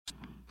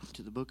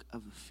to the book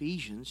of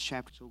Ephesians,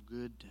 chapter. So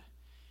good,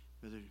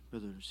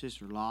 brother and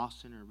sister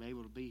Lawson are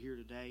able to be here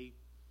today.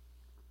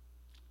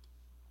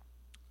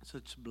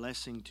 Such a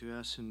blessing to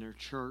us in their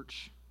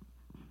church.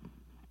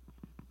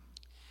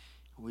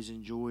 Always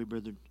enjoy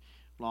Brother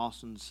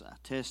Lawson's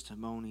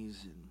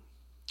testimonies and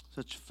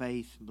such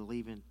faith and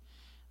believing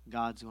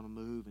God's going to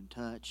move and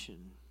touch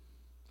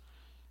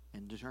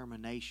and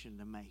determination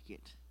to make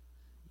it.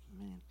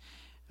 Amen.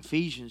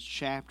 Ephesians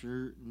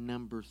chapter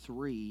number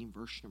 3,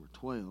 verse number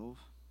 12.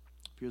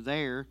 If you're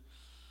there,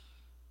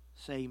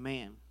 say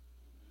amen.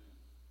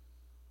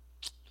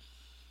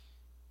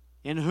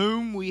 In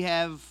whom we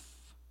have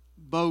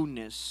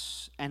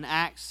boldness and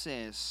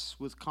access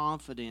with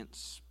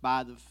confidence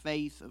by the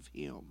faith of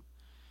Him.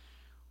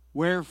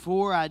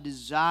 Wherefore I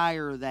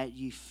desire that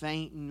ye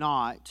faint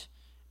not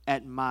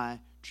at my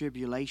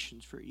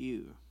tribulations for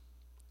you,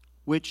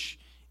 which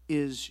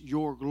is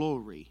your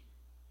glory.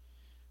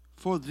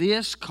 For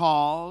this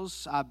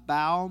cause I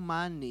bow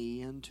my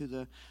knee unto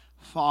the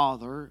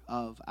Father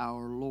of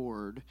our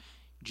Lord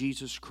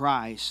Jesus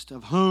Christ,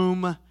 of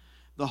whom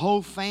the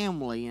whole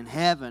family in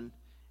heaven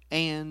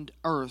and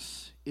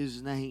earth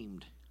is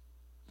named,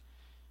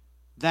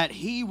 that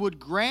He would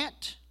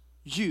grant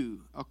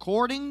you,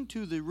 according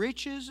to the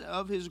riches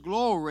of His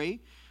glory,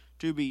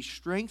 to be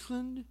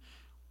strengthened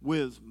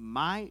with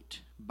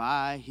might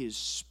by His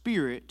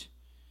Spirit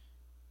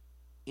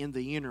in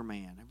the inner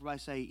man. Everybody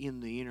say, in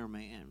the inner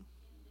man.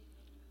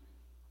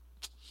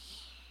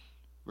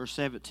 Verse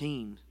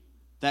 17,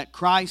 that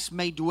Christ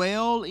may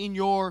dwell in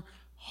your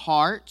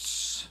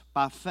hearts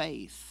by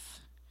faith.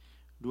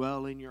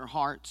 Dwell in your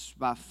hearts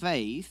by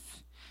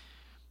faith,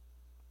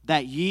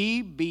 that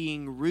ye,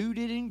 being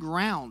rooted and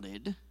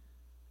grounded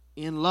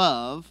in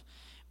love,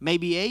 may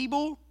be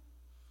able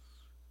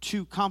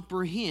to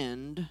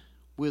comprehend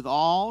with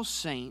all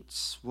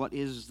saints what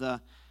is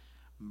the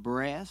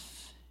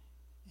breadth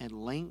and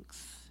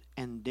length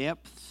and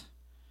depth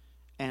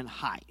and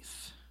height.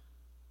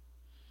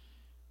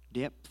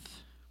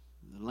 Depth,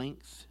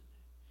 length,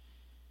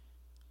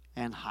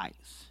 and height.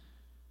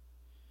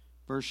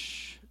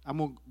 I'm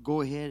going to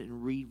go ahead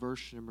and read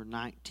verse number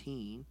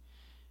 19.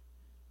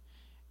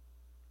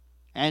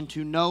 And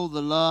to know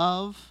the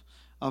love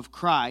of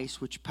Christ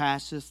which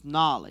passeth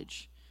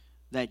knowledge,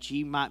 that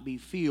ye might be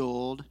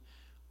filled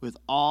with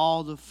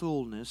all the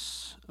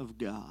fullness of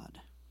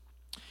God.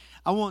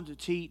 I want to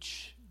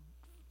teach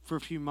for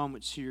a few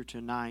moments here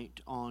tonight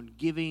on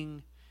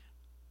giving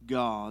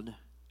God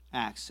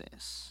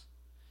access.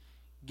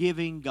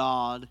 Giving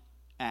God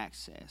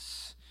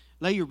access.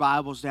 Lay your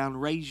Bibles down,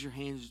 raise your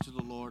hands to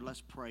the Lord. Let's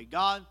pray.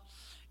 God,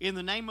 in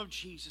the name of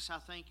Jesus, I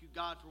thank you,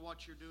 God, for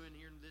what you're doing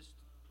here in this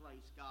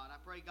place, God. I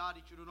pray, God,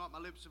 that you anoint my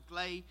lips of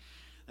clay,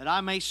 that I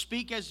may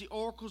speak as the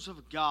oracles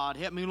of God.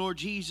 Help me, Lord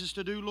Jesus,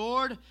 to do,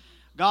 Lord,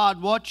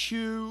 God, what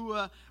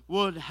you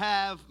would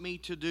have me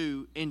to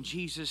do. In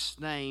Jesus'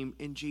 name,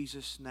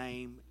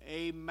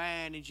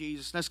 amen. In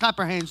Jesus' name. Let's clap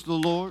our hands to the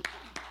Lord.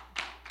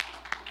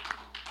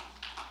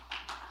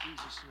 In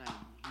Jesus' name.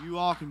 You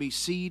all can be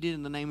seated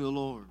in the name of the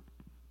Lord.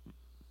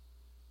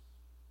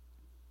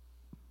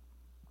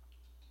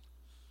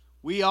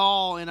 We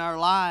all in our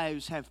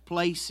lives have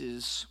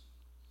places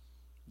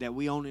that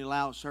we only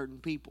allow certain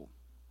people.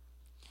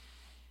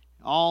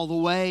 All the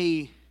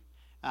way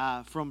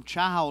from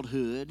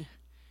childhood,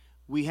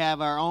 we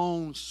have our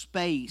own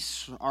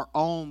space, our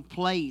own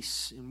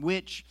place in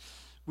which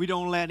we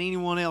don't let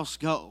anyone else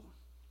go.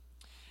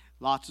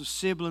 Lots of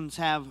siblings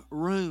have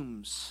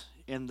rooms,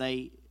 and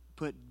they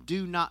put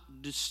do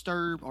not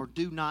disturb or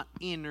do not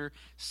enter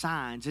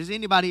signs. Has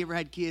anybody ever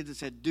had kids that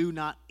said do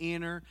not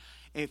enter?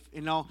 If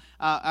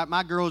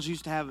my girls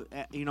used to have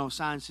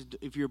signs that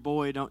if you're a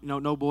boy,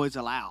 no boys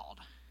allowed.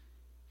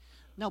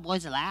 No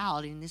boys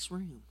allowed in this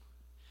room.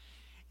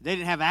 They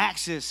didn't have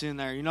access in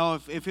there.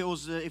 If it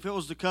was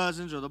the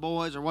cousins or the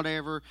boys or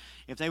whatever,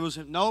 if there was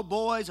no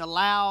boys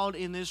allowed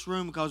in this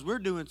room, because we're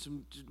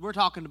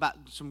talking about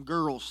some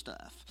girl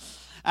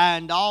stuff,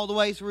 and all the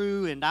way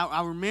through. And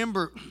I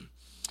remember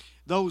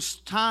those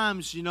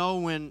times,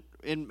 when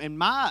in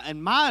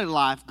my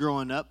life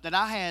growing up, that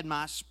I had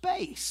my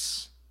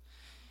space.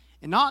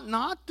 And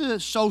not the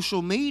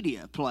social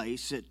media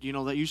place that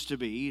that used to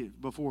be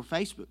before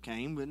Facebook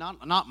came, but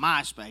not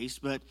MySpace,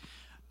 but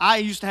I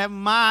used to have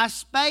my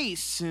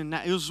space, and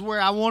it was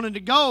where I wanted to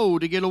go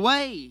to get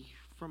away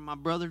from my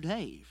brother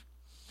Dave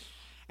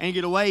and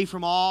get away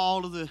from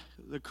all of the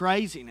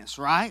craziness,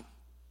 right?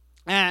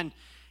 And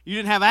you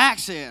didn't have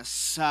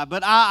access,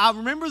 but I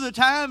remember the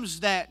times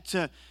that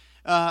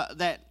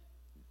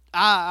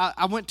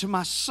I went to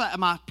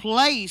my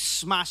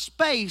place, my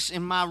space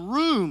in my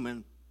room,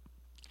 and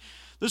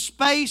the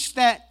space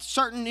that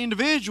certain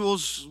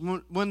individuals,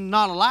 when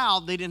not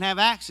allowed, they didn't have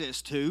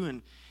access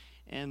to,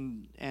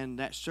 and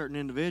that certain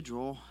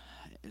individual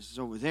is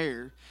over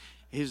there.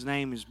 His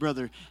name is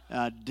Brother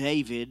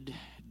David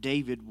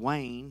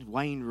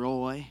Wayne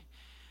Roy,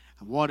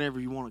 whatever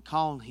you want to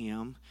call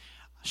him.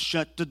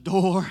 Shut the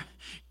door,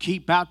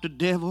 keep out the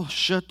devil.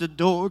 Shut the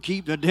door,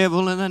 keep the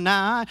devil in the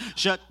night.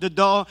 Shut the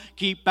door,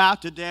 keep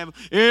out the devil.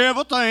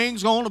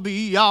 Everything's going to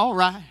be all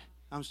right.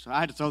 I'm sorry, I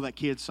had to throw that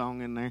kid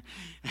song in there.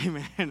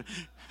 Amen.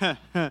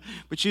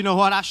 But you know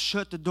what? I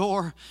shut the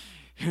door,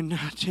 and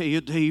I tell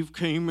you, Dave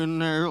came in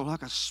there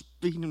like a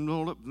speeding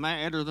bullet,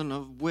 madder than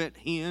a wet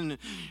hen.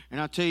 And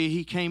I tell you,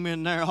 he came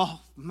in there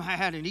all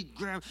mad, and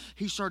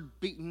he started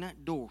beating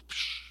that door.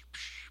 Psh,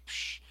 psh,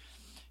 psh.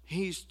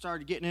 He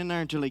started getting in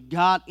there until he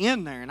got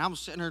in there, and I was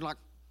sitting there like,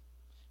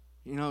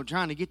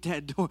 trying to get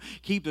that door,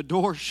 keep the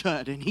door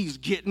shut, and he's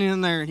getting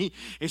in there, and he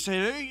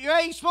said, "Hey, you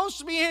ain't supposed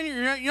to be in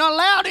here. You're not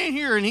allowed in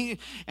here."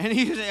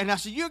 And I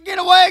said, "You get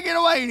away."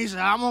 And he said,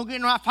 "I'm gonna get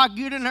in there. If I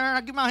get in there and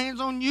I get my hands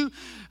on you,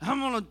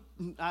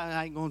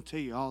 I ain't gonna tell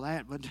you all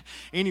that." But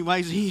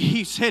anyways,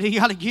 he said he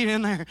got to get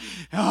in there.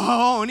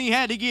 Oh, and he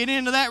had to get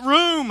into that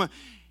room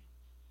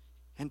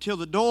until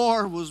the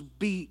door was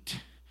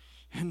beat,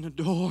 and the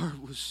door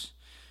was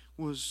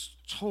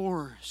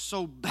tore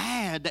so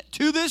bad that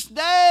to this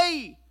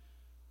day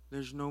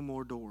there's no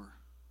more door.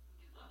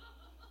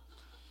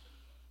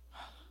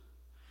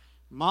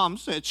 Mom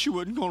said she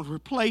wasn't going to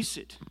replace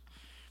it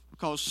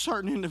because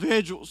certain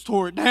individuals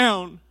tore it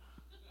down.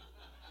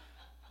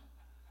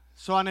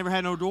 So I never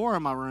had no door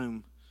in my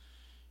room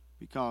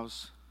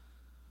because,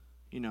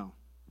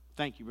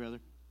 thank you, brother.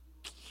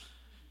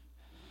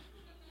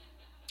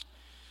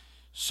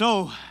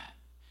 So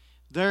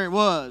there it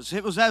was.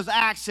 It was as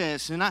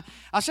access. And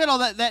I said all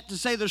that to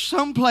say there's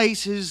some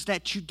places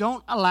that you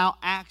don't allow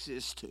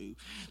access to.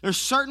 There's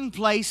certain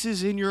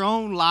places in your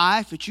own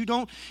life that you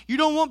don't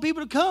want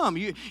people to come.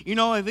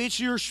 If it's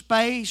your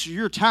space or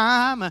your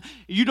time,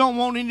 you don't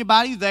want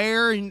anybody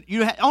there. And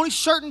only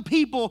certain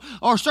people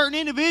or certain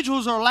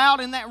individuals are allowed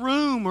in that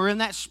room or in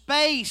that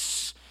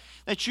space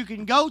that you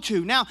can go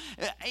to. Now,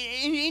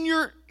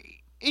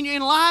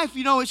 in life,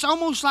 it's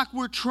almost like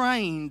we're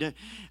trained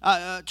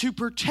to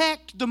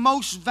protect the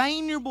most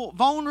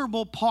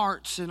vulnerable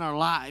parts in our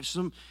lives,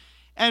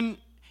 and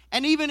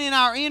even in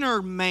our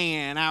inner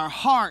man, our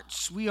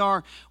hearts, we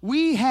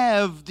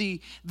have the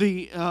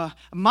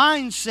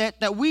mindset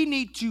that we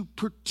need to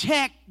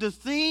protect the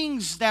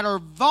things that are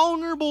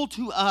vulnerable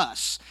to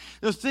us,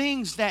 the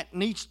things that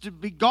needs to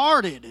be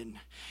guarded. And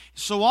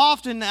so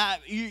often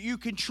you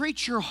can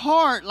treat your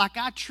heart like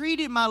I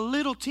treated my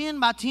little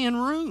 10 by 10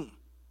 room.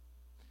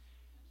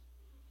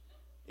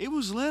 It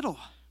was little.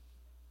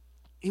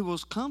 It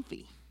was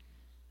comfy.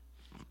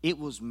 It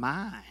was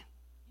mine.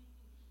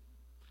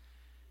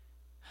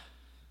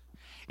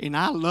 And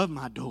I love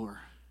my door.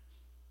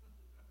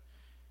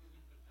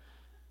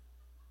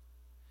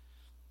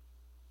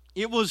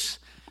 It was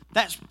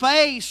that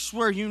space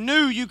where you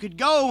knew you could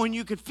go and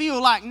you could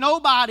feel like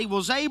nobody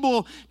was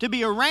able to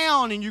be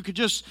around, and you could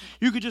just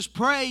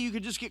pray, you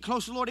could just get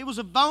close to the Lord. It was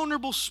a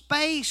vulnerable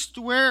space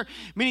to where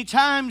many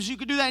times you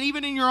could do that. And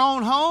even in your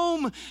own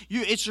home,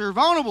 it's your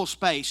vulnerable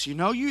space.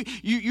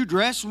 You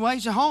dress in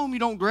ways at home. You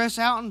don't dress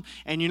out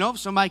and if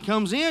somebody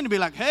comes in to be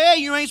like, "Hey,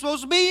 you ain't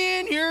supposed to be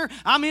in here.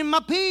 I'm in my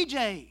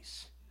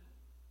PJs."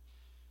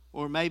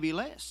 Or maybe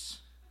less.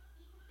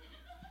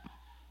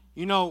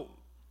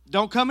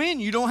 Don't come in.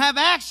 You don't have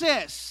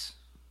access.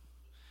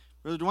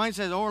 Brother Dwayne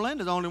says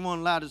Orlando's the only one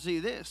allowed to see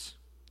this.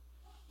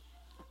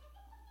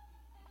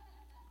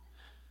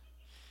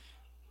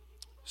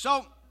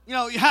 So,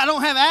 I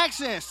don't have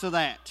access to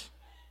that.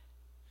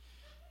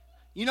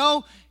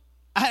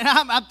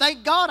 I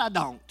thank God I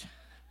don't.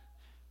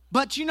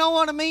 But you know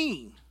what I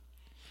mean.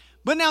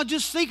 But now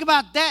just think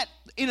about that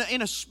in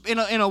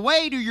a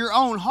way to your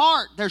own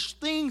heart. There's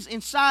things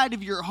inside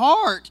of your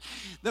heart,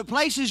 the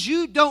places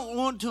you don't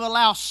want to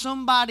allow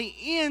somebody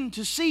in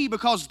to see,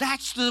 because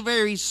that's the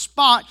very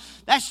spot,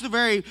 that's the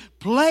very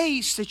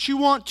place that you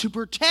want to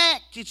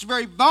protect. It's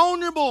very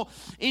vulnerable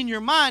in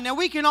your mind. Now,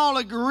 we can all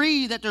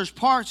agree that there's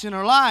parts in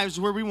our lives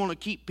where we want to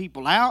keep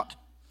people out,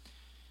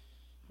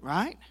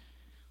 right?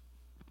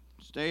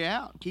 Stay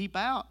out, keep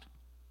out.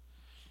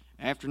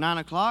 After 9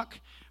 o'clock,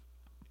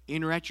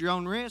 enter at your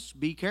own risk.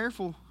 Be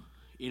careful.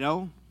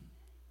 Don't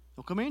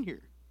come in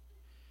here.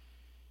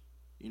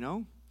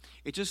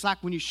 It's just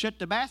like when you shut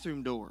the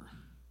bathroom door.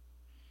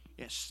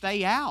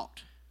 Stay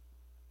out.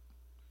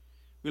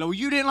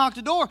 You didn't lock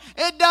the door.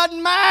 It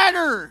doesn't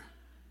matter.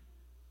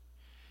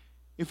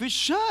 If it's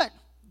shut,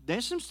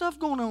 there's some stuff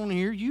going on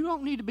here you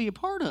don't need to be a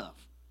part of.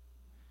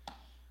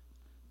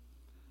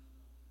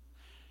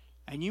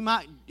 And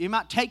it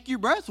might take your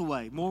breath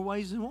away more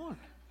ways than one.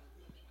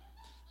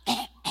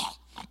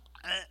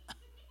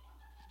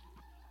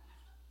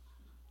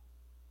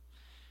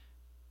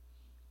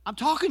 I'm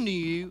talking to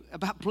you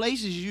about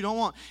places you don't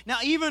want. Now,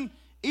 even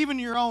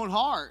your own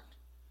heart,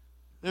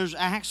 there's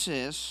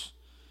access.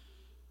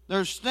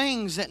 There's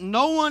things that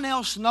no one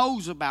else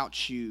knows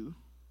about you,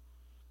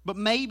 but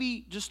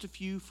maybe just a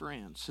few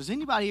friends. Has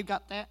anybody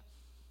got that?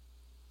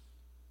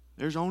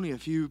 There's only a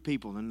few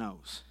people that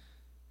knows.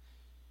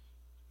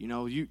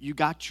 You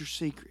got your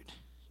secret.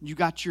 You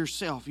got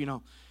yourself.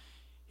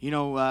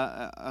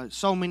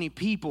 So many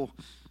people.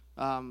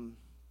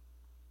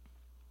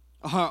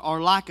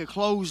 are like a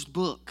closed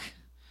book.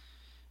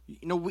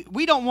 You know,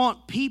 we don't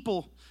want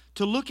people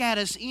to look at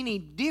us any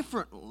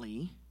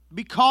differently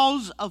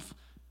because of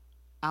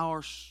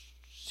our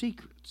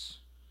secrets,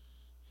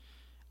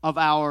 of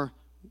our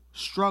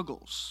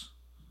struggles,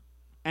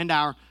 and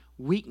our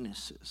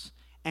weaknesses,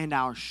 and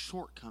our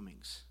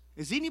shortcomings.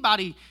 Is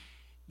anybody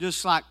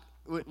just like,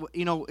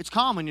 you know, it's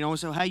common, you know,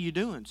 so how you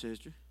doing,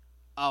 sister?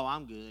 Oh,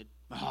 I'm good.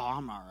 Oh,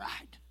 I'm all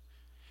right.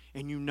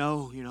 And you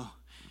know,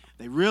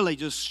 they really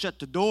just shut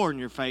the door in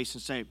your face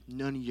and say,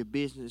 none of your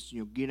business,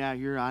 get out of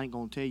here. I ain't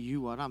going to tell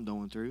you what I'm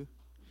going through.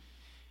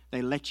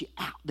 They let you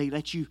out. They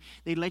let you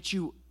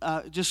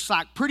just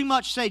like pretty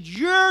much said,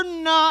 you're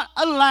not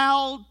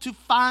allowed to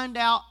find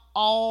out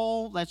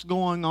all that's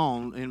going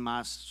on in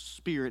my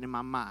spirit, in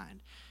my mind.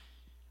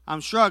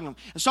 I'm struggling.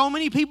 So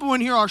many people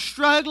in here are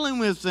struggling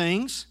with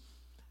things,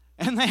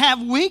 and they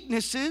have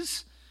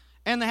weaknesses,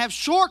 and they have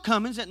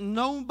shortcomings that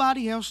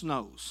nobody else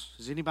knows.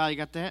 Has anybody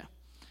got that?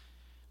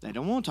 They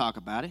don't want to talk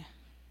about it.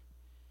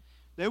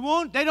 They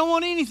don't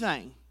want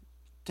anything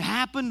to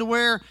happen to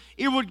where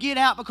it would get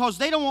out, because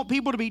they don't want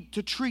people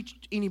to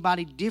treat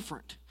anybody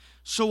different.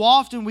 So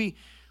often we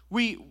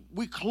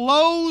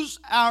close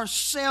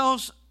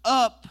ourselves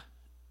up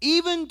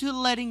even to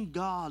letting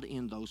God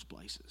in those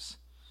places.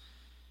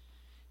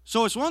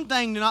 So it's one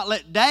thing to not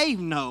let Dave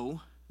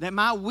know that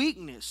my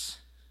weakness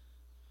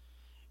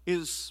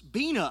is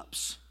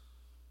bean-ups.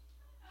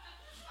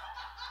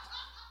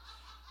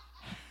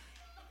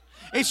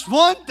 It's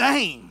one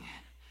thing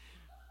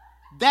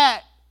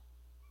that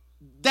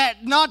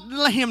not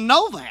let him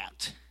know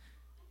that.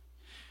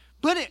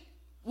 But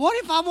what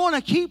if I want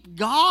to keep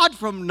God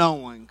from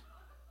knowing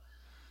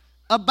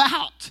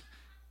about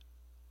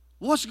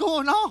what's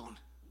going on?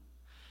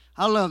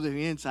 I love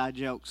the inside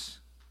jokes.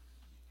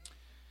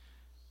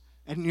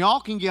 And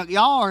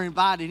y'all are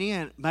invited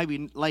in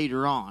maybe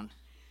later on.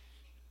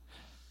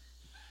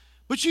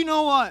 But you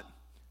know what?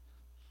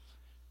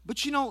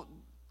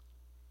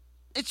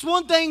 It's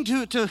one thing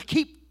to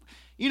keep,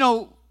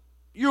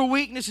 your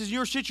weaknesses,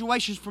 your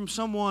situations from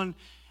someone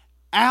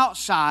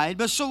outside,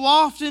 but so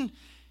often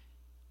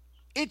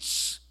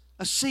it's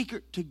a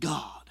secret to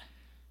God.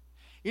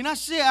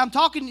 I'm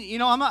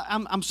talking,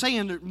 I'm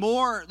saying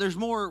that there's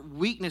more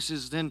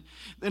weaknesses than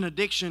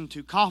addiction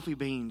to coffee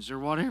beans or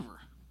whatever.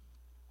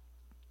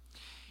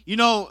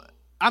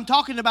 I'm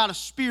talking about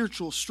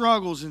spiritual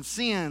struggles and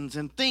sins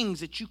and things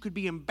that you could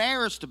be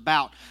embarrassed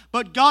about.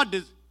 But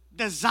God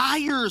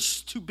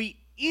desires to be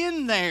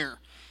in there,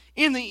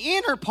 in the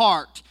inner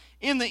part,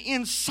 in the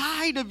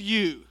inside of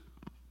you.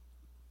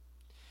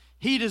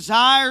 He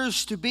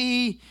desires to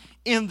be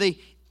in the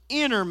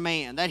inner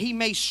man, that He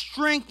may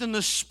strengthen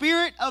the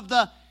spirit of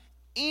the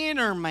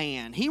inner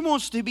man. He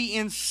wants to be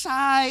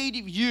inside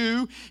of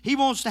you. He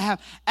wants to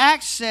have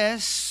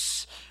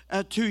access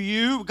to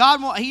you.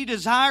 He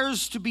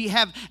desires to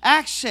have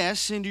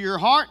access into your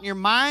heart and your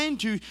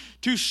mind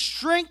to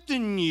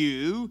strengthen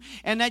you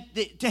and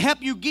to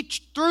help you get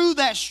through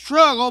that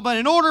struggle. But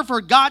in order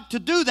for God to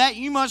do that,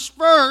 you must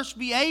first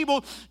be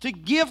able to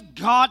give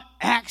God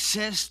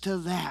access to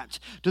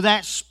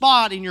that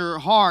spot in your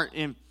heart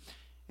and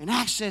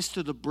access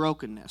to the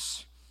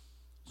brokenness.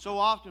 So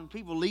often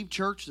people leave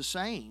church the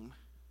same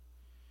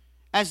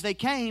as they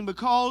came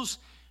because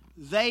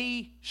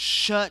they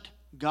shut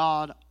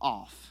God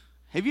off.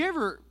 Have you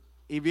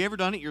ever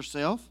done it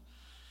yourself?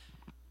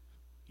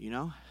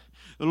 The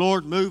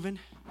Lord moving.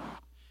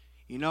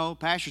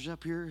 Pastor's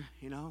up here.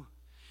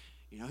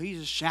 He's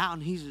just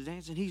shouting, he's just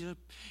dancing, he's up,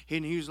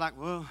 and he was like,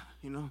 well,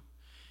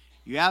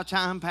 you out of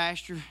time,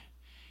 Pastor.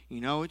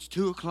 It's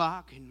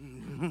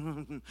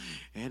 2:00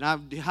 and I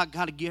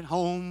got to get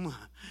home,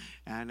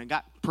 and I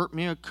got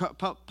me a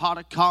pot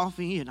of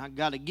coffee, and I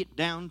got to get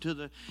down to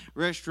the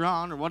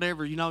restaurant or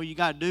whatever. You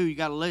got to do. You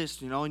got a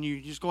list, and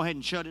you just go ahead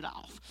and shut it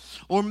off.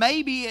 Or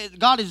maybe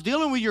God is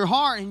dealing with your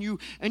heart, and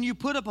you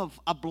put up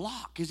a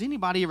block. Has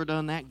anybody ever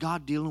done that?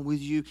 God dealing with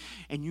you,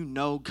 and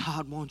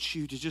God wants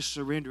you to just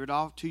surrender it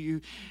off to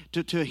you,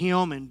 to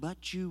Him,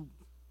 but you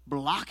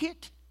block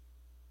it.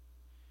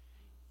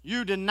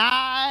 You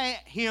deny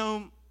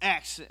Him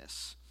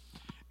access.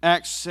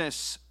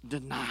 Access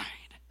denied.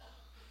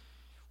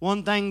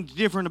 One thing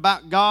different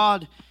about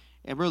God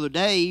and Brother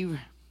Dave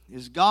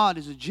is God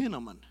is a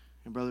gentleman,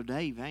 and Brother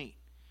Dave ain't.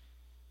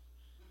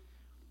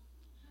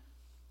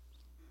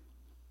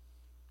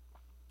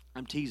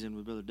 I'm teasing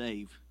with Brother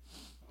Dave.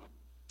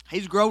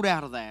 He's growed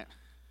out of that,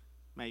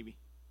 maybe.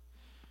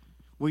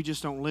 We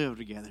just don't live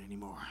together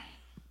anymore.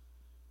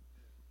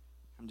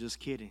 I'm just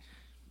kidding.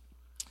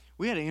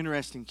 We had an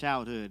interesting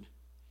childhood.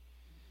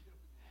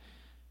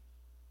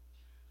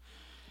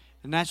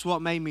 And that's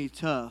what made me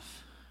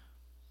tough.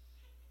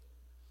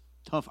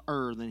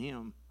 Tougher than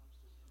him.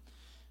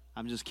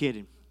 I'm just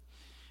kidding.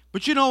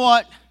 But you know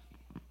what?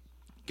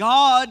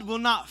 God will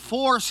not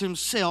force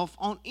Himself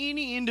on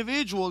any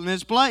individual in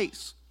this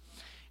place.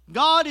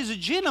 God is a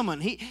gentleman.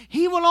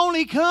 He will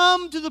only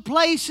come to the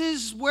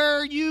places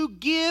where you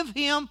give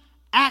Him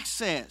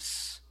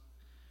access.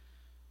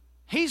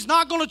 He's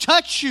not going to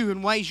touch you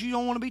in ways you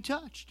don't want to be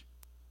touched.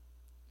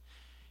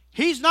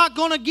 He's not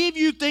going to give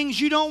you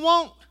things you don't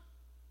want.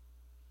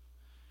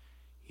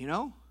 You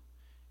know,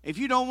 if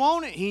you don't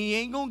want it, He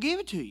ain't going to give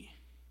it to you.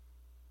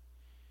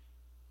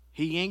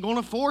 He ain't going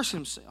to force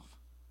Himself.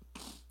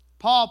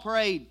 Paul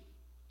prayed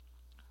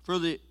for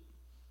the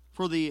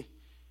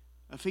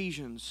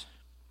Ephesians,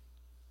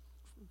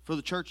 for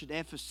the church at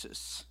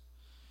Ephesus,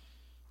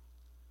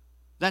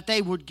 that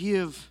they would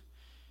give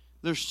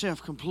themselves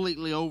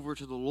completely over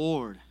to the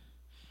Lord,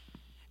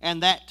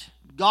 and that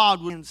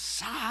God would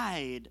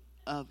inside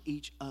of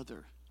each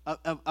other,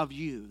 of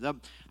you, the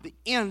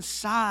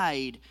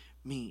inside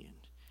man.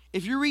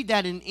 If you read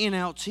that in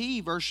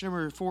NLT, verse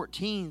number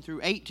 14 through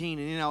 18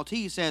 in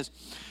NLT, it says,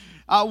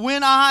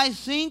 when I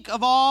think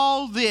of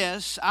all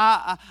this,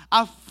 I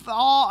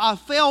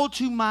fell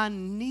to my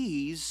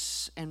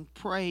knees and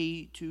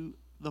pray to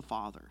the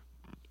Father.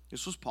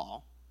 This was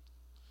Paul.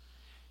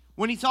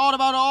 When he thought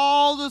about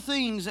all the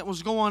things that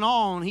was going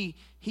on, he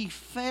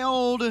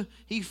fell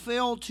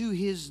to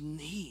his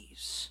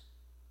knees.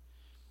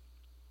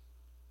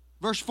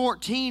 Verse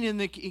 14 in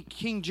the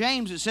King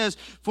James, it says,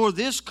 for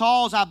this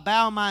cause I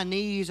bow my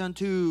knees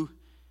unto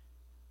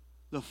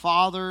the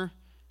Father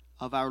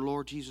of our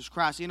Lord Jesus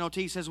Christ.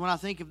 NLT says, when I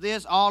think of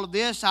this, all of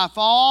this, I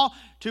fall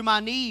to my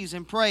knees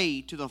and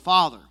pray to the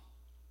Father,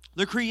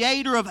 the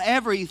Creator of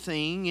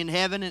everything in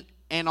heaven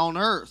and on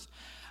earth.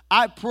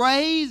 I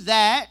pray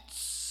that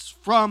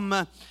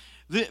from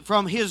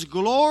His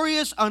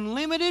glorious,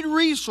 unlimited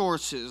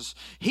resources,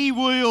 He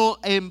will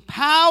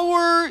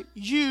empower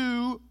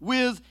you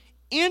with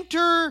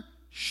inner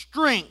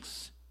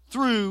strength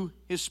through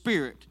His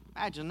Spirit.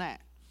 Imagine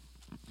that.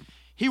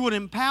 He would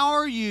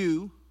empower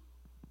you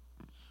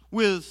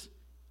with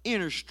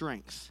inner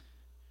strength.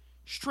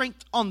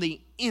 Strength on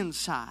the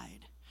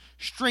inside.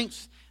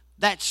 Strength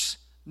that's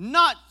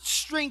not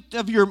strength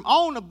of your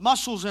own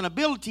muscles and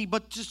ability,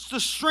 but just the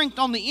strength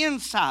on the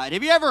inside.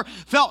 Have you ever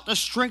felt the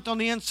strength on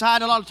the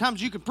inside? A lot of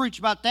times you can preach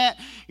about that.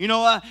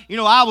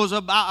 I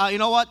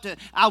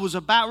was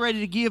about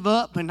ready to give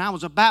up, and I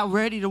was about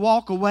ready to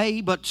walk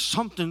away, but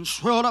something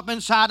swelled up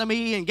inside of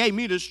me and gave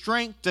me the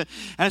strength. And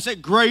I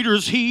said, greater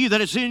is He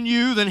that is in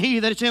you than he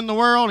that is in the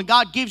world. And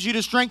God gives you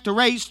the strength to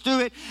raise through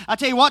it. I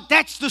tell you what,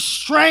 that's the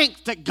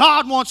strength that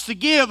God wants to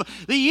give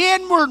the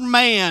inward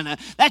man,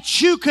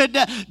 that you could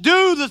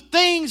do the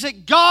things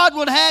that God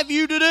would have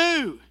you to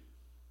do.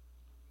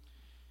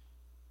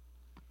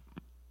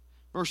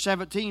 Verse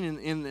 17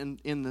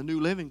 in the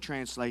New Living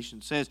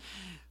Translation says,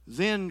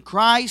 then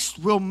Christ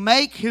will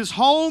make His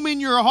home in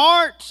your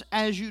heart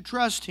as you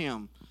trust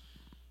Him.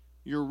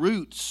 Your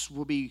roots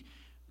will be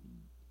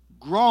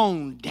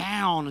grown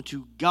down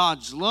into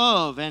God's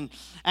love and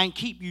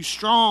keep you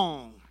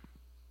strong.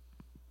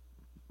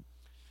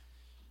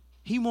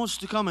 He wants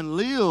to come and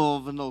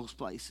live in those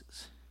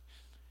places.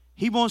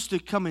 He wants to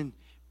come and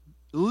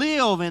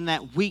live in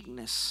that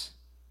weakness,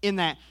 in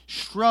that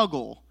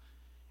struggle.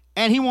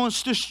 And He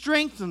wants to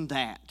strengthen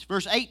that.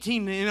 Verse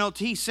 18 in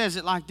NLT says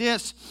it like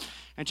this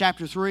in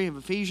chapter 3 of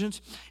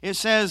Ephesians. It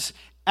says,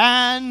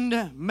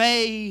 and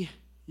may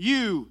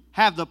you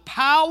have the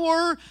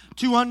power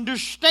to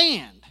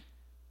understand,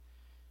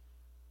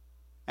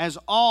 as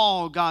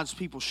all God's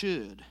people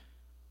should,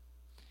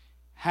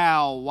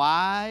 how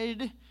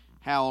wide,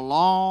 how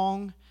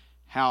long,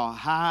 how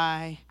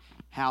high,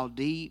 how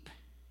deep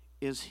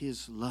is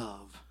His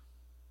love.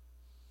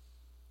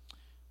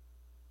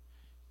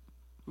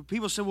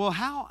 People say, well,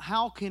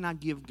 how can I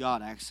give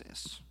God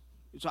access?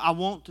 So I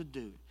want to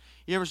do.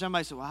 You ever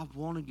somebody say, well, I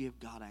want to give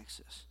God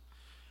access.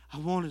 I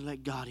want to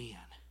let God in.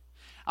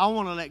 I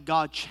want to let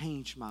God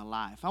change my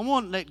life. I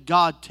want to let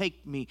God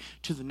take me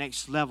to the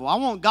next level. I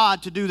want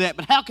God to do that,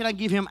 but how can I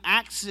give Him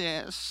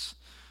access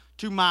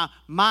to my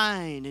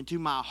mind and to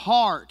my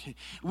heart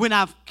when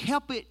I've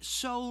kept it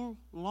so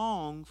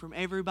long from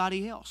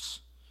everybody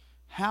else?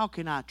 How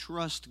can I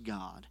trust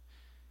God?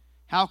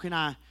 How can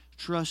I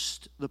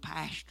trust the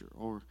pastor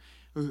or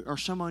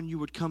someone you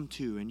would come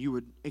to and you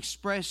would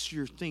express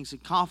your things in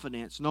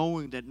confidence,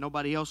 knowing that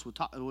nobody else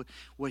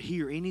would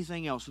hear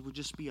anything else? It would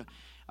just be a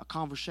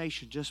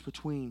conversation just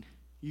between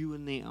you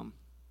and them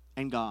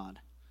and God.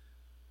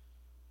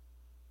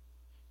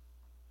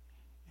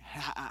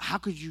 How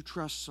could you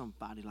trust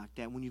somebody like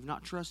that when you've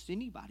not trusted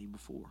anybody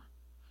before?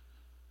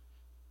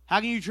 How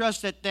can you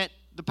trust that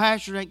the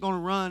pastor ain't going to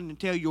run and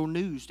tell your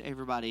news to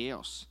everybody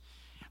else?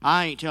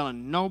 I ain't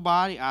telling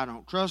nobody. I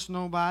don't trust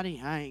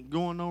nobody. I ain't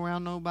going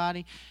around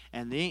nobody,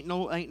 and there ain't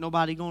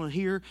nobody going to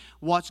hear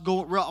what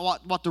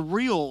the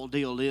real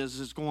deal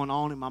is going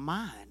on in my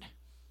mind.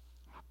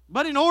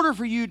 But in order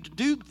for you to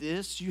do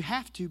this, you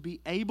have to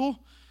be able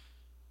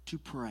to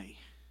pray.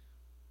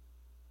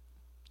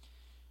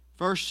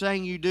 First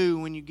thing you do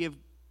when you give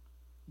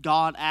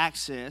God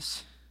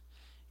access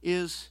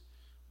is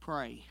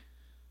pray.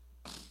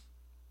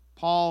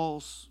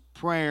 Paul's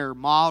prayer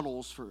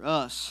models for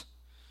us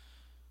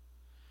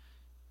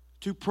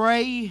to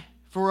pray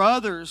for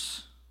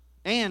others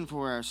and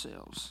for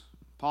ourselves.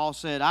 Paul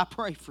said, I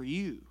pray for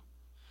you.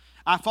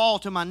 I fall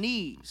to my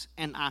knees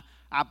and I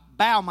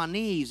bow my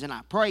knees and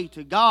I pray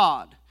to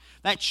God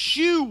that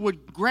you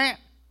would grant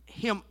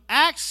Him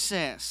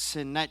access,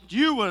 and that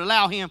you would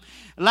allow Him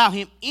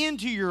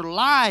into your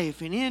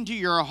life and into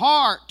your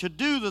heart to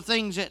do the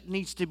things that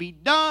needs to be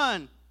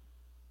done.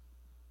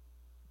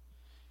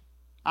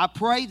 I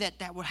pray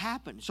that would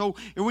happen. So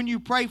when you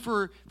pray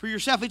for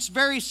yourself, it's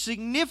very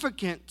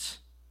significant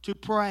to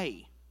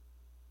pray.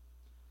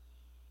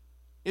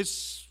 It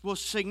was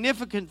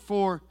significant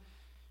for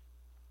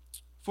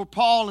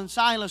Paul and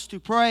Silas to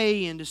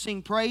pray and to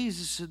sing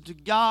praises to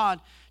God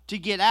to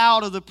get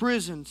out of the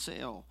prison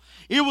cell.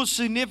 It was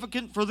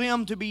significant for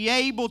them to be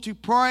able to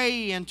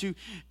pray and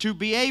to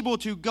be able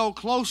to go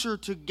closer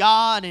to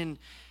God. And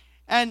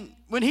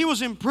when he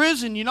was in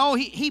prison,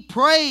 he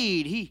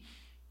prayed.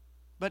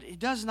 But it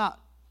does not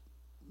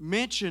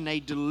mention a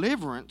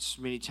deliverance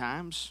many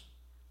times.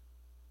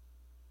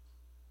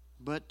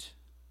 But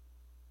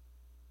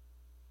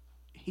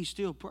he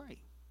still prayed.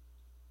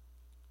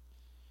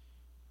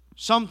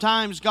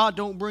 Sometimes God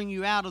don't bring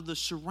you out of the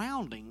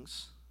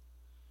surroundings,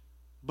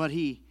 but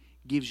He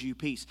gives you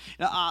peace.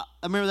 I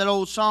remember that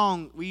old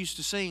song we used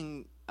to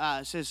sing.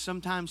 It says,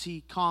 sometimes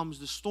He calms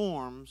the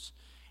storms,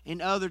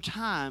 and other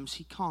times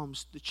He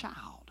calms the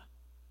child.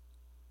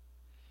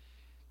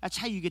 That's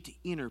how you get the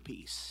inner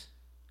peace,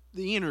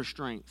 the inner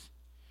strength.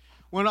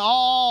 When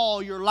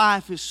all your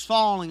life is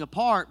falling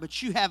apart,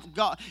 but you have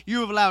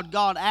allowed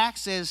God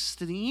access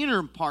to the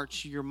inner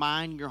parts of your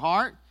mind, your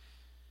heart,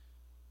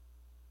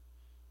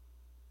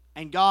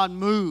 and God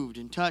moved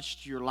and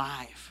touched your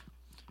life.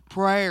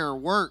 Prayer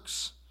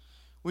works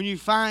when you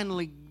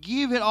finally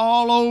give it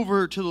all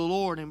over to the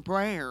Lord in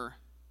prayer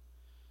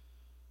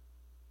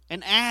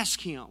and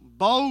ask Him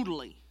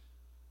boldly,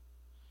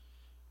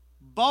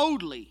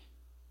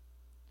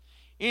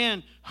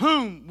 in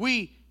whom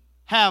we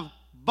have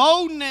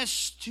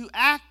boldness to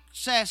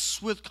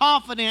access with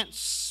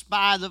confidence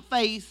by the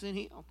faith in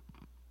Him.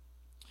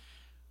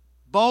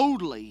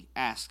 Boldly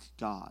ask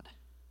God.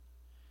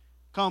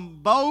 Come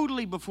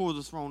boldly before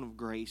the throne of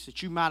grace,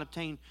 that you might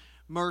obtain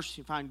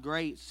mercy and find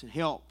grace and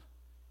help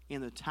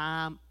in the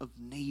time of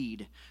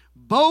need.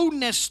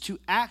 Boldness to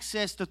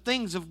access the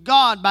things of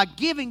God by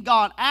giving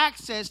God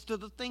access to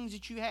the things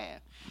that you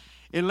have.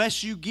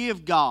 Unless you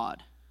give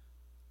God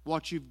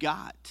what you've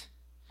got,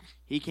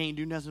 He can't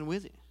do nothing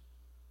with it.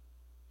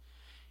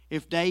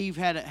 If Dave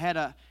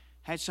had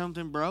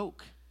something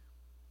broke,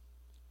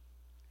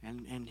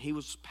 and he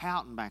was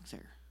pouting back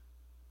there,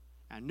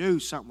 I knew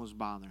something was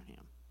bothering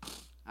him.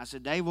 I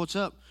said, Dave, what's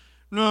up?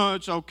 No,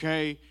 it's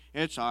okay.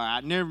 It's all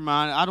right. Never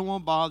mind. I don't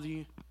want to bother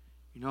you.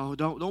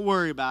 Don't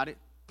worry about it.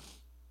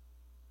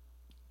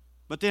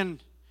 But then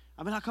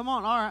I'll be like, come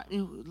on, all right.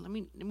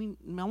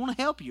 I want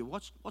to help you.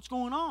 What's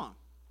going on?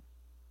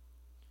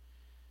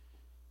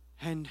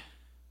 And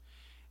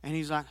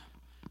he's like,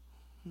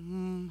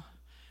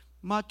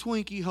 my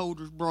Twinkie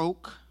holder's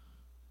broke.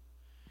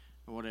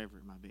 Or whatever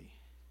it might be.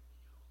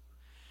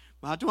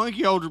 My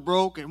Twinkie holder's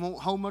broke and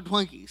won't hold my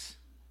Twinkies.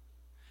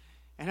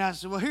 And I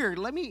said, well, here,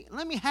 let me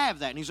have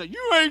that. And he's like,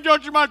 you ain't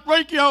touching my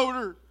Twinkie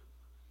holder.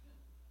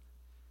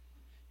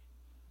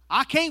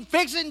 I can't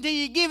fix it until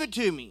you give it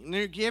to me.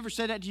 And you ever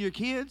said that to your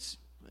kids?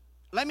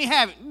 Let me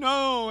have it.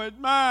 No, it's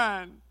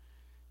mine.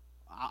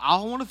 I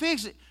don't want to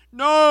fix it.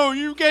 No,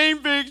 you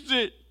can't fix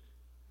it.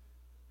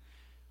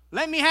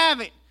 Let me have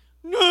it.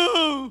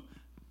 No.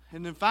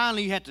 And then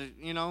finally you have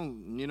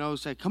to,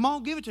 say, come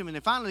on, give it to me. And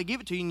then finally they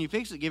give it to you and you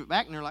fix it, give it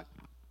back, and they're like,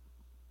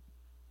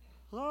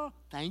 oh,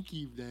 thank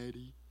you,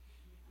 Daddy.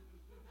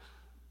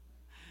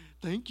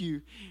 Thank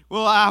you.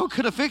 Well, I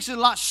could have fixed it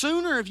a lot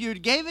sooner if you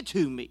had gave it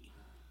to me.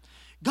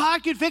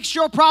 God could fix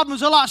your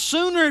problems a lot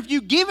sooner if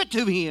you give it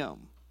to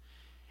Him.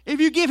 If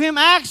you give Him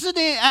access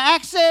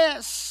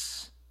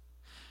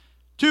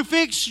to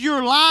fix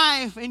your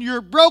life and your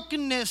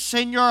brokenness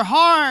and your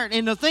heart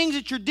and the things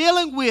that you're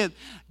dealing with,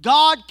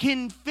 God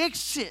can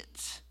fix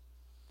it.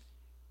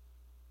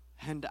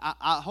 And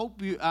I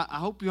hope you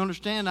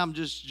understand I'm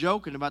just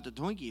joking about the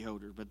Twinkie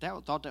holder, but I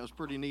thought that was a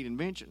pretty neat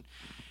invention.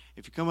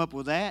 If you come up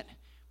with that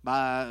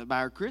by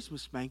our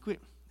Christmas banquet,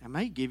 I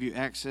may give you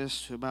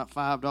access to about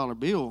 $5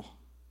 bill.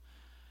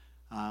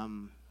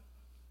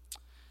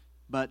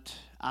 But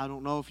I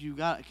don't know if you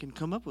can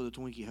come up with a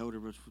Twinkie holder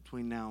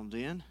between now and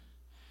then.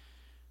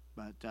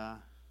 But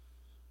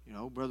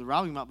Brother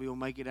Robbie might be able to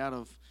make it out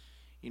of,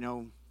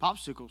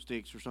 popsicle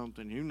sticks or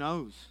something. Who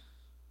knows?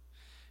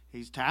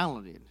 He's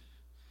talented.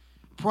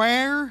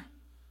 Prayer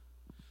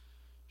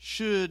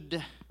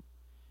should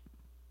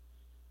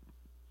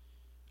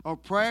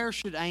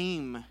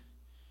aim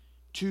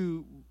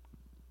to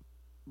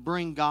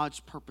bring God's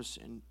purpose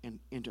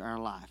into our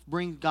life.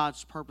 Bring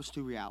God's purpose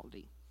to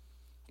reality.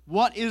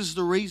 What is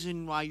the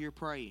reason why you're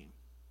praying?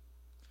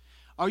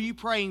 Are you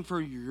praying for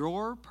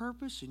your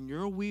purpose and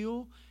your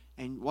will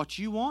and what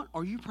you want?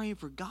 Or are you praying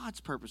for God's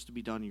purpose to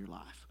be done in your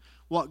life?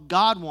 What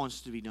God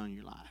wants to be done in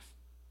your life?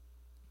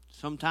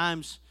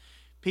 Sometimes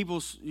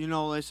people,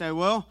 they say,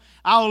 well,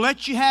 I'll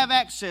let you have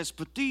access,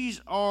 but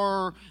these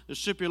are the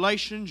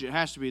stipulations. It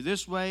has to be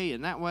this way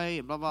and that way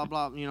and blah, blah,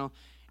 blah,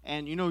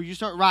 And, you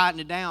start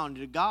writing it down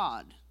to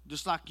God,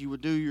 just like you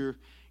would do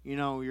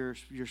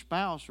your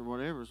spouse or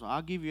whatever. So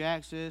I'll give you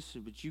access,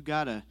 but you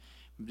got to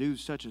do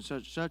such and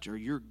such, or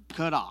you're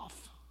cut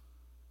off.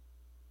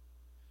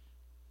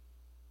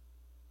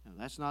 Now,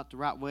 that's not the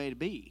right way to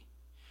be.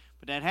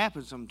 But that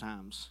happens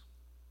sometimes.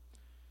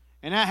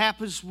 And that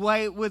happens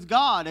with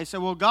God. They say,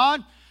 well,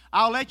 God,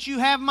 I'll let you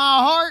have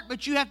my heart,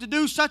 but you have to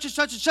do such and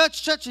such and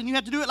such, and you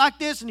have to do it like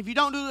this, and if you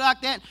don't do it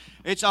like that,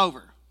 it's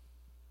over.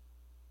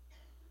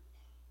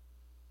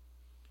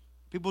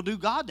 People do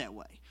God that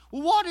way.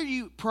 Well, what are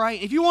you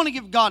praying? If you want to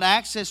give God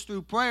access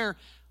through prayer,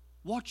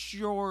 what's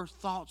your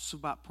thoughts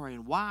about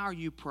praying? Why are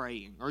you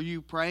praying? Are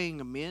you praying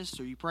amiss?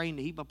 Are you praying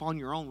to heap upon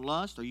your own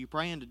lust? Are you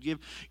praying to give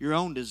your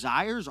own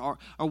desires? Or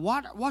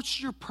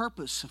what's your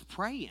purpose of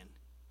praying?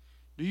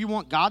 Do you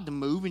want God to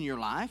move in your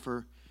life?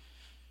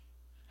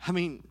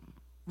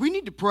 We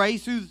need to pray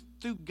through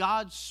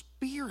God's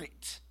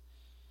Spirit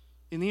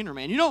in the inner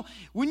man.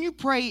 When you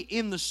pray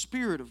in the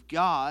Spirit of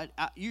God,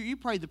 you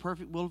pray the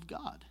perfect will of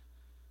God.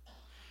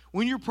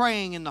 When you're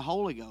praying in the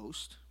Holy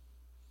Ghost,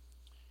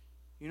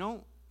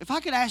 if I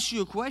could ask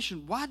you a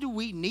question, why do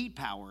we need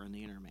power in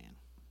the inner man?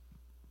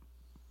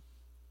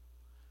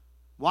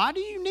 Why do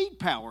you need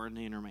power in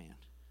the inner man?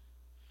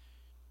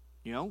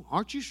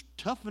 Aren't you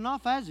tough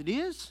enough as it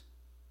is?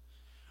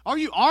 Are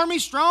you Army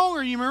strong or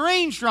are you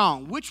Marine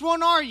strong? Which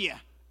one are you?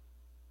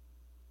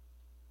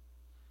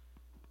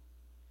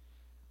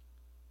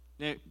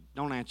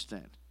 Don't answer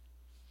that.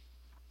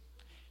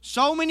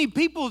 So many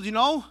people, they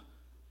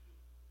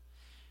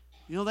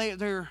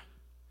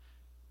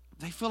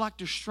feel like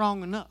they're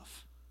strong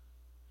enough.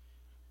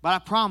 But I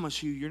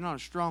promise you, you're not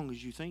as strong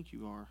as you think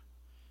you are.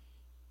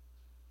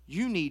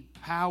 You need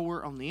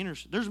power on the inner.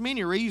 There's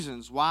many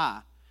reasons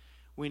why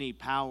we need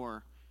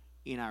power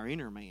in our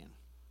inner man.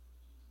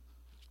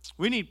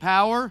 We need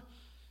power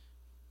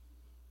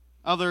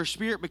of their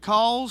spirit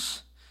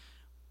because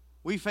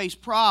we face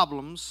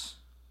problems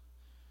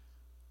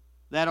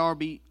that are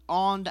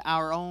beyond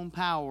our own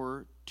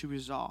power to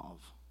resolve.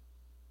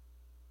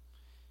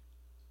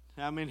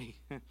 How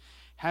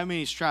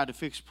many's tried to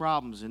fix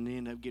problems and they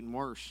end up getting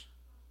worse?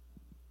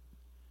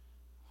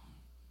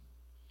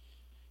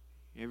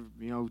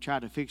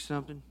 Tried to fix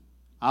something?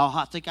 Oh,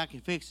 I think I can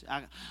fix it.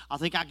 I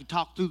think I can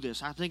talk through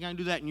this. I think I can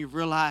do that. And you've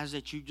realized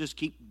that you just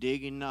keep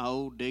digging the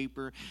hole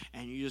deeper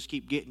and you just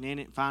keep getting in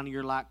it. And finally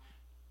you're like,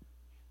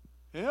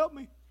 help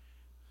me.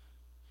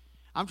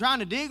 I'm trying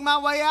to dig my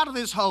way out of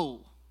this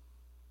hole.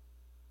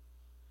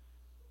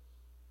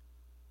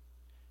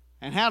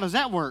 And how does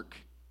that work?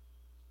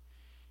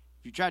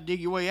 If you try to dig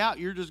your way out,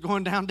 you're just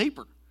going down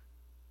deeper.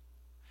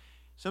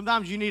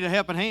 Sometimes you need a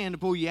helping hand to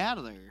pull you out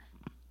of there.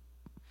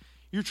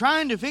 You're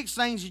trying to fix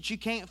things that you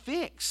can't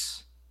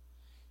fix.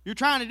 You're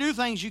trying to do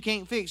things you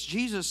can't fix.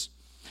 Jesus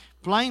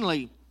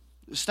plainly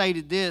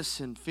stated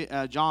this in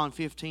John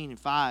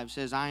 15:5.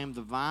 Says, I am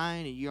the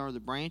vine and ye are the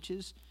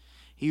branches.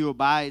 He who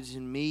abides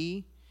in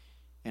me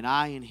and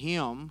I in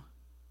him,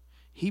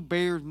 he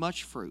bears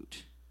much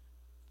fruit.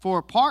 For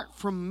apart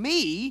from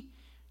me,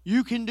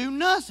 you can do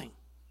nothing.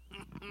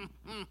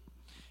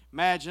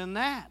 Imagine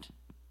that.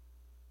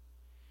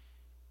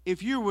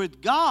 If you're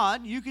with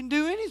God, you can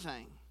do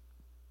anything.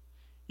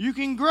 You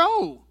can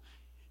grow.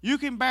 You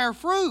can bear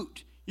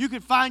fruit. You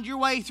can find your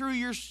way through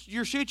your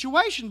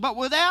situation. But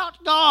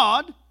without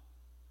God,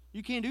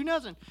 you can't do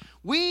nothing.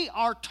 We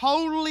are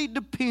totally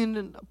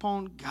dependent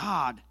upon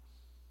God.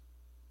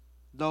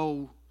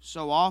 Though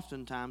so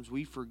oftentimes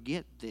we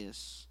forget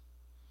this.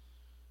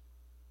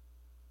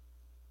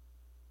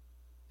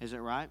 Is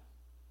that right?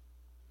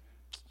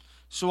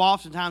 So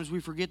oftentimes we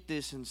forget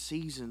this in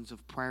seasons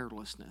of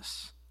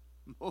prayerlessness.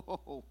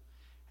 Oh,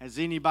 has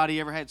anybody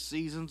ever had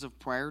seasons of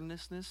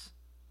prayerlessness?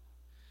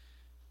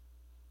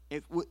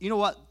 You know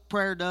what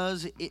prayer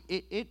does?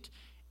 It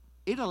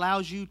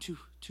allows you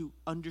to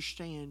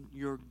understand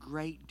your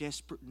great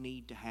desperate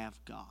need to have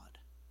God.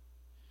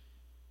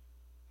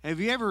 Have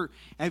you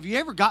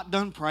ever got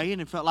done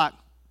praying and felt like,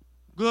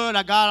 good,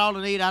 I got all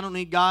I need, I don't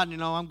need God,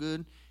 I'm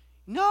good?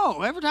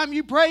 No, every time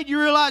you prayed, you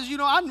realize,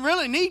 I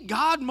really need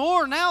God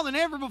more now than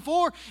ever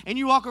before. And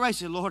you walk away and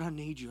say, Lord, I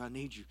need you.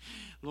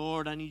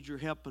 Lord, I need your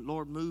help. But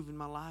Lord, move in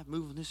my life,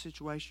 move in this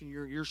situation.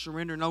 You're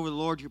surrendering over the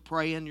Lord. You're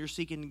praying, you're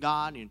seeking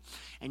God,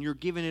 and you're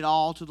giving it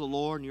all to the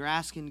Lord, and you're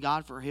asking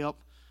God for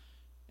help.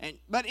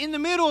 But in the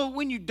middle,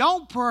 when you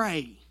don't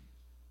pray,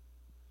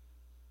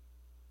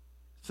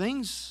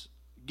 things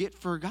get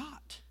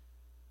forgot.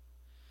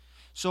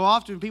 So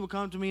often people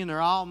come to me and they're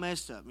all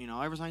messed up.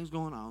 Everything's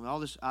going on. All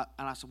this, and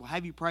I said, well,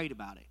 have you prayed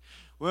about it?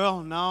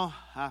 Well, no.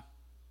 But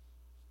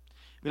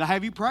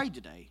have you prayed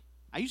today?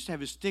 I used to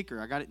have a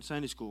sticker. I got it in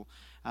Sunday school.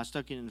 I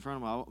stuck it in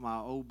front of my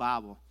old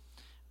Bible.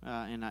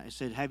 And I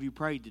said, have you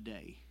prayed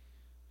today?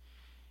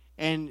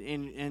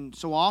 And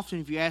so often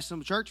if you ask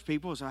some church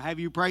people, so have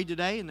you prayed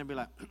today? And they'll be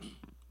like,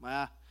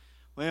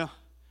 well,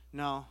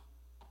 no.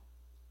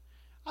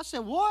 I said,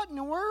 what in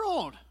the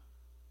world?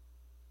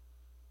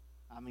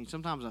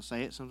 Sometimes I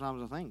say it,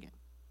 sometimes I think it.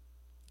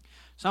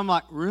 So I'm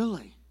like,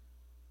 really?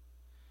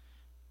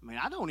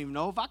 I don't even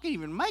know if I can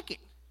even make it.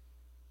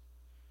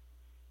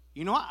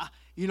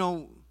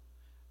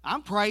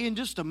 I'm praying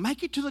just to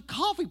make it to the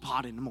coffee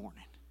pot in the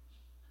morning.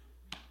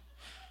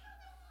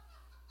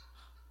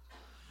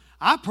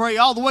 I pray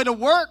all the way to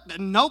work that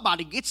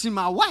nobody gets in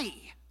my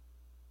way.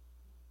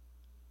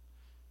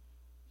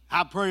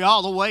 I pray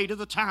all the way to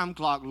the time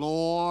clock.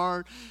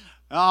 Lord,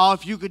 oh,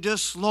 if you could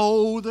just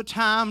slow the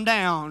time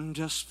down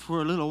just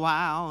for a little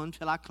while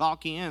until I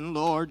clock in,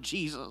 Lord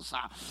Jesus.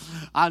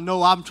 I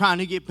know I'm trying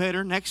to get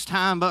better next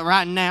time, but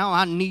right now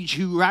I need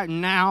you right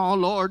now,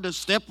 Lord, to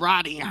step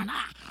right in.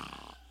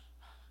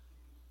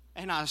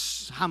 And I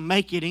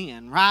make it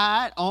in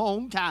right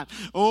on time.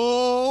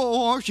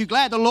 Oh, aren't you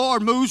glad the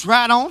Lord moves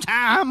right on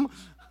time?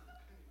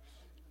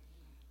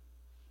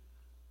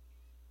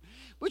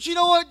 But you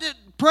know what?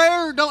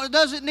 Prayer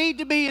doesn't need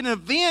to be an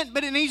event,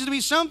 but it needs to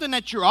be something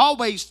that you're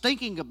always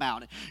thinking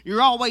about it.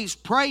 You're always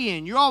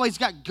praying. You always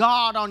got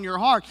God on your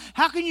heart.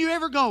 How can you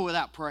ever go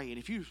without praying?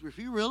 If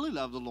you really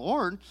love the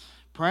Lord,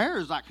 prayer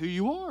is like who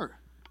you are.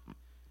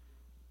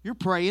 You're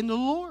praying to the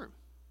Lord.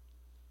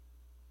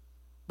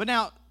 But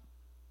now,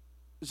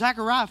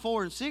 Zechariah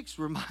 4 and 6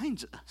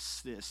 reminds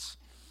us this.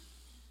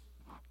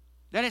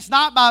 That it's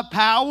not by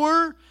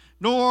power,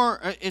 nor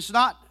it's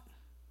not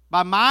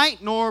by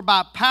might, nor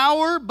by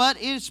power, but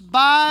it's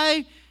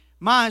by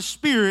my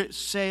Spirit,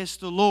 says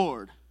the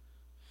Lord.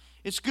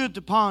 It's good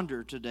to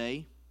ponder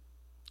today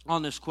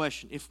on this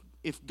question.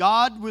 If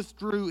God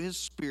withdrew His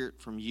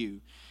Spirit from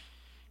you,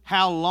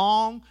 how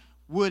long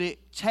would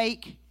it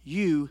take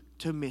you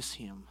to miss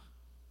Him?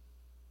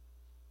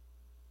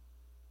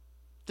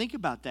 Think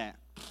about that.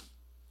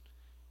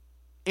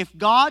 If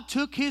God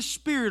took His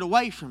Spirit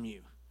away from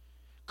you,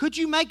 could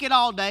you make it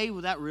all day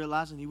without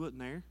realizing He wasn't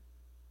there?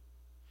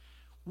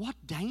 What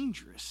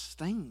dangerous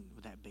thing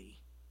would that be?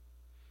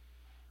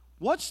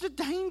 What's the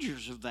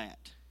dangers of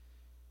that?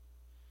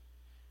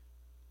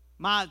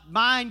 My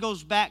mind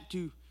goes back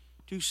to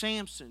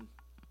Samson.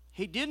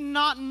 He did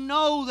not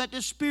know that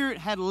the Spirit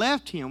had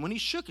left him when he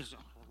shook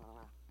himself.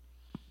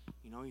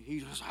 He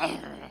just,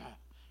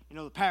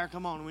 the power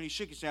come on when he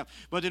shook himself.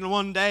 But then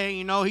one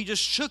day, he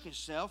just shook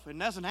himself and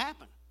nothing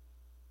happened.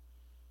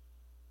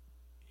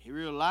 He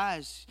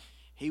realized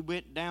he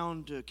went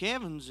down to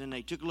Kevin's and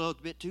they took a little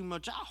bit too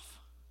much off.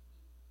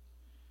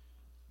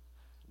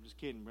 I'm just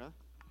kidding, brother.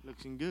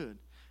 Looking good.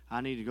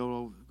 I need to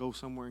go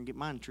somewhere and get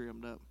mine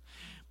trimmed up.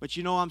 But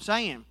you know what I'm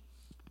saying?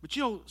 But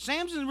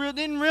Samson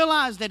didn't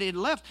realize that it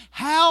left.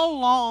 How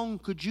long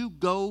could you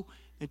go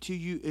until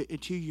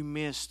you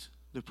missed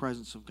the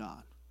presence of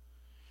God?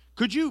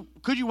 Could you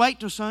wait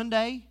till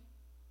Sunday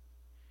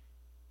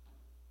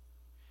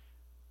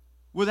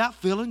without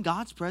feeling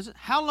God's presence?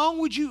 How long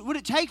would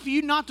it take for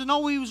you not to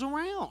know He was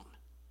around?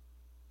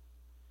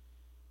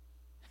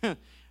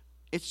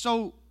 It's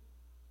so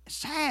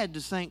sad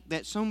to think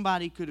that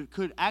somebody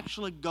could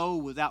actually go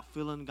without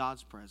feeling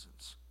God's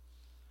presence.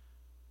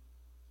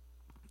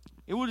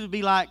 It would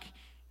be like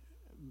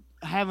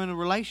having a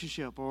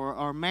relationship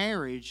or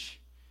marriage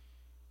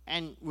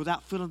and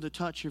without feeling the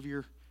touch of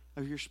your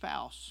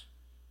spouse.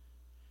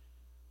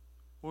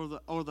 Or the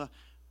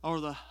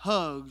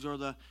hugs or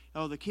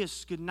the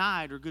kiss good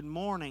night or good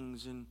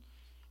mornings and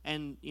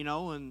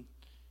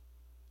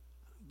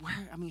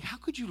how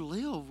could you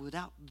live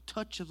without the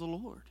touch of the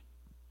Lord?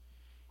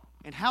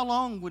 And how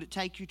long would it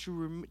take you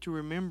to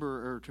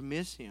remember or to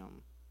miss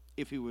Him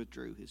if He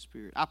withdrew His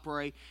Spirit? I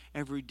pray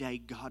every day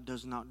God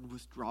does not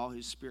withdraw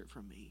His Spirit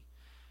from me.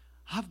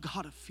 I've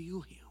got to feel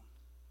Him.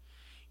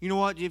 You know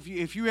what?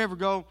 If you ever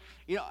go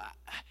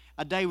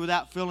a day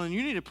without feeling,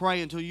 you need to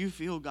pray until you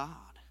feel God.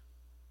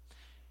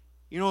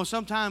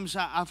 Sometimes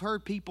I've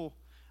heard people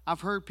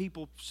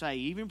say,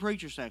 even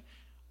preachers say,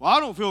 well,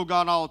 I don't feel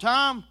God all the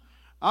time.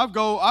 I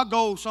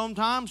go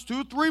sometimes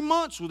 2 or 3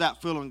 months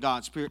without feeling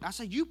God's Spirit. I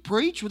say, you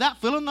preach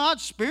without feeling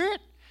God's Spirit?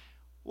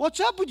 What's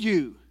up with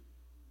you?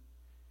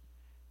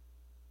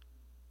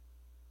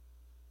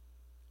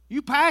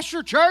 You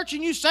pastor church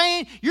and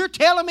you're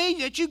telling me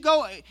that you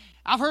go.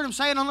 I've heard them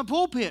saying on the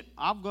pulpit,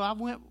 I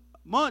went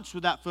months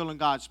without feeling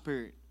God's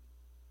Spirit.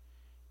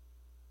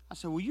 I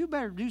said, well, you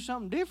better do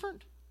something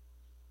different.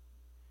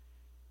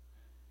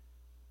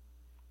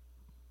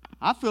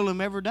 I feel Him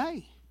every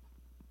day.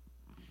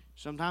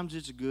 Sometimes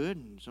it's good,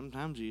 and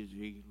sometimes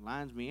He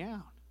lines me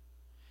out.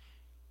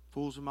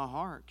 Pulls in my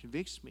heart,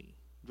 convicts me,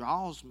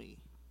 draws me.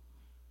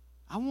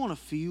 I want to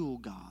feel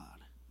God.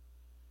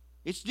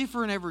 It's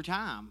different every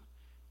time.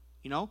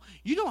 You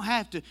don't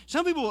have to.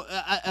 Some people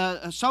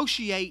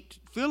associate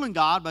feeling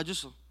God by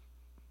just,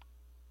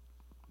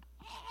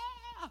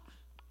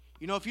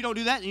 if you don't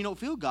do that, then you don't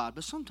feel God.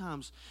 But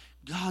sometimes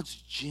God's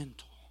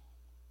gentle.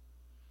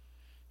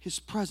 His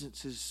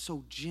presence is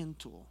so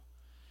gentle,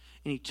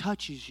 and He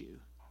touches you.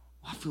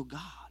 I feel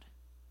God.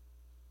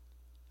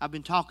 I've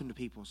been talking to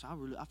people, so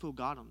I feel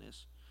God on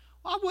this.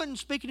 Well, I wasn't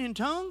speaking in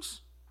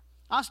tongues.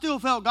 I still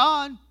felt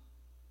God.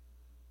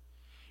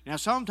 Now,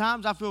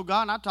 sometimes I feel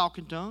God, and I talk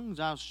in tongues.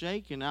 I'll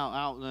shake, and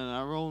I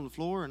roll on the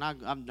floor, and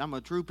I'm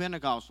a true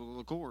Pentecostal,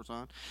 of course.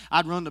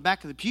 I'd run the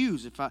back of the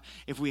pews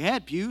if we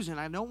had pews, and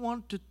I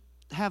don't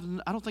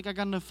think I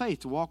got enough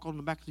faith to walk on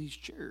the back of these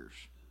chairs.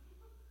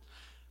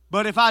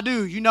 But if I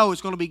do, you know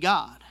it's going to be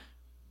God.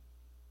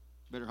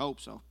 Better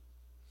hope so.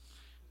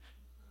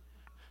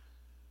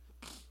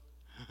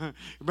 You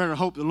better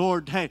hope the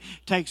Lord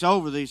takes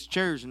over these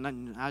chairs and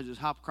then I just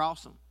hop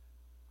across them.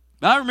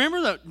 But I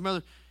remember that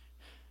Brother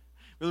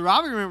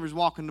Robbie remembers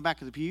walking in the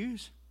back of the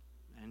pews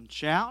and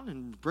shouting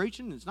and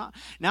preaching. It's not.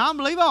 Now, I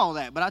believe all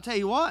that, but I tell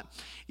you what,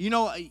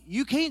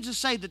 you can't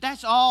just say that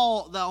that's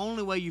all the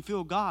only way you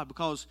feel God,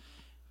 because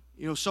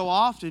so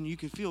often you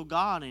can feel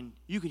God and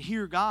you can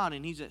hear God,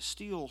 and He's that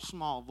still,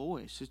 small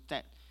voice. It's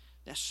that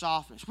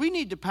softness. We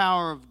need the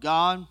power of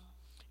God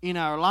in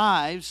our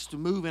lives to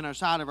move in our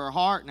side of our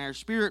heart and our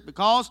spirit,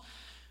 because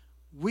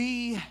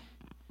we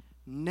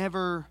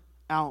never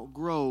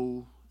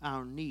outgrow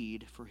our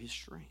need for His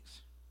strength.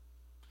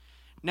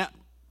 Now,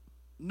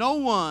 no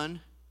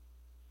one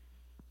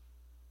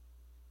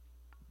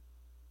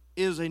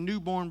is a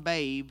newborn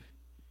babe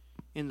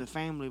in the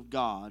family of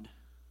God,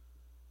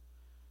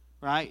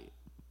 right?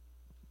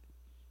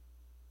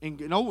 And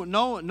no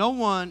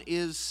one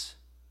is.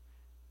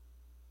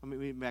 Let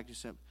me back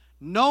this up.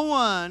 No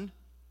one.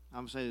 I'm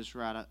going to say this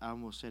right.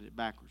 I'm going to say it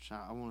backwards.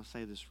 I want to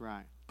say this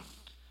right.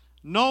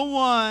 No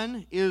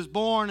one is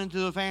born into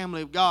the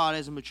family of God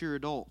as a mature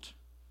adult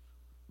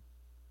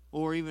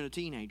or even a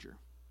teenager.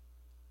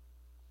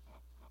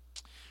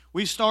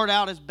 We start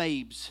out as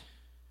babes.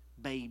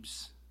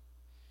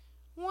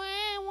 Wah,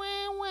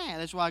 wah, wah.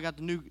 That's why I got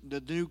the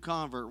new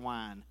convert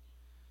whine.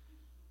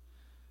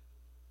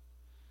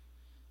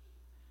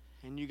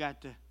 And you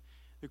got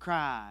the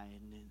cry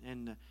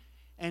and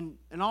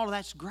all of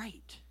that's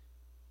great.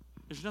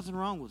 There's nothing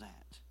wrong with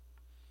that.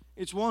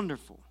 It's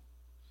wonderful.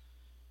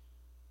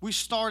 We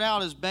start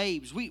out as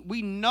babes.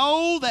 We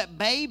know that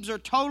babes are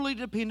totally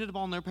dependent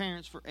upon their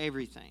parents for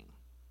everything.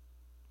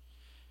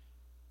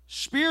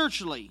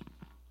 Spiritually,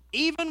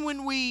 even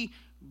when we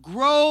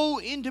grow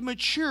into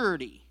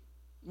maturity,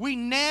 we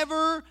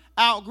never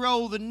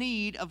outgrow the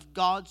need of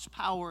God's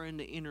power in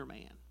the inner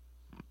man.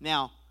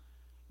 Now,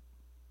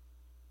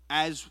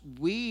 as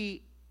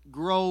we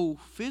grow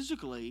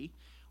physically,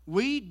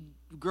 we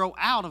grow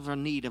out of our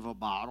need of a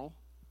bottle,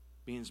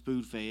 being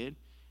spoon-fed,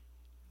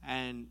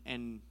 and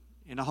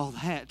all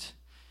that.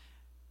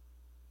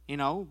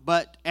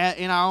 But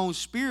in our own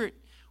spirit,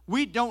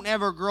 we don't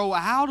ever grow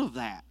out of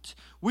that.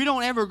 We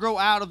don't ever grow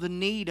out of the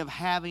need of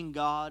having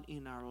God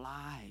in our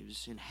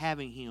lives and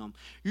having Him.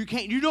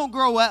 You don't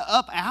grow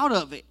up out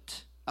of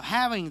it, of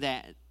having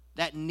that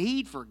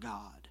need for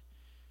God.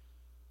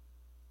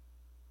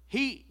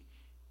 He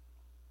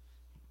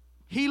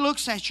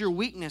looks at your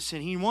weakness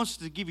and He wants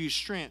to give you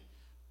strength.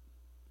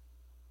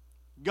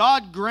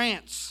 God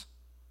grants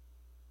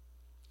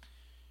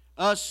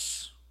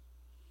us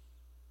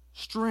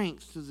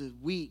strength to the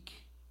weak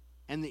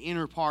and the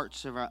inner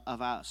parts of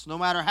us. No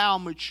matter how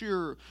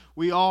mature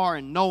we are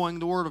in knowing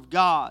the Word of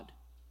God,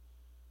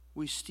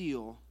 we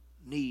still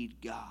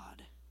need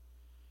God.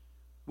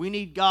 We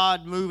need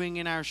God moving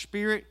in our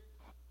spirit,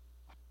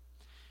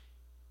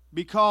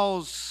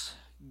 because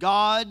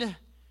God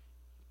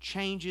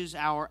changes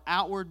our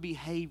outward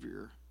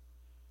behavior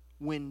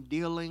when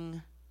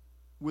dealing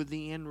with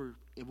the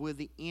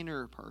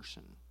inner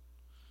person.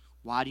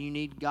 Why do you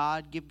need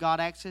God? Give God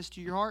access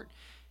to your heart?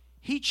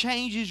 He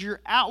changes your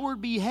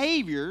outward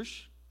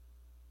behaviors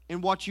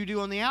and what you do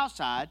on the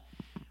outside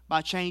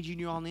by changing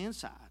you on the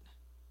inside.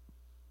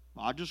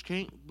 Well, I just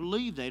can't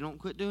believe they don't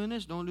quit doing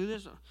this, don't do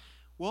this.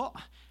 Well,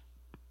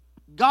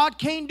 God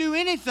can't do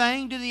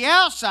anything to the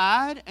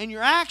outside and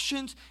your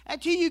actions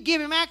until you give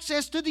Him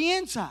access to the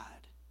inside.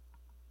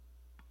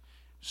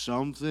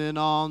 Something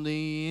on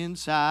the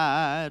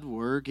inside,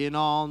 working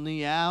on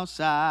the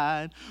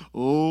outside.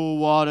 Oh,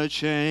 what a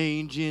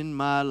change in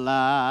my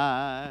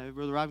life.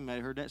 Brother Robbie may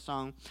have heard that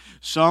song.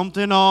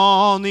 Something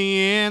on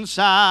the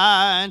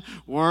inside,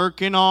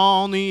 working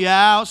on the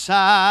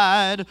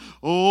outside.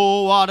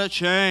 Oh, what a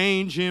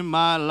change in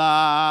my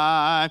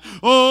life.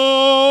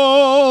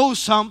 Oh,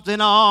 something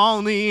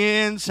on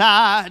the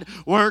inside,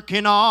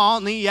 working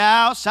on the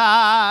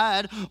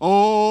outside.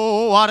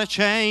 Oh, what a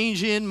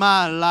change in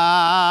my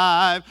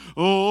life.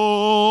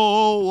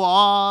 Oh,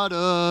 what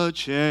a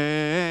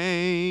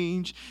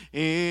change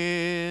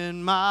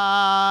in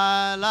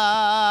my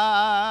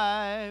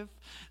life.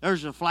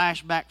 There's a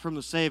flashback from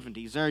the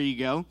 70s. There you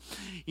go.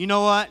 You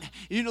know what?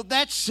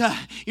 That's they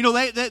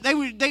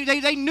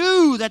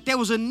knew that there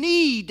was a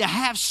need to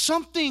have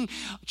something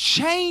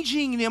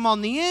changing them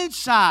on the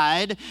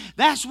inside.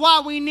 That's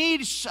why we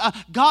need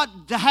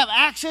God to have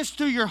access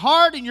to your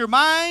heart and your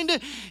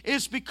mind.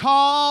 It's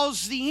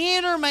because the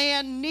inner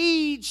man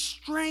needs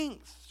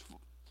strength.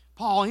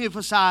 Paul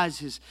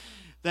emphasizes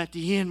that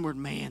the inward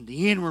man, the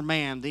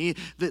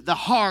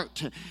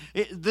heart,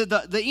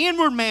 the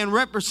inward man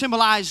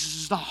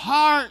symbolizes the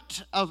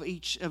heart of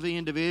each of the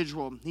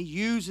individual. He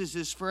uses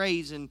this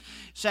phrase in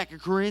 2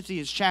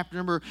 Corinthians chapter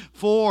number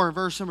 4,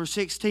 verse number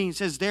 16. It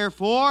says,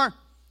 therefore,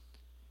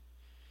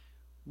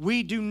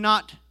 we do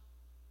not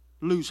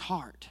lose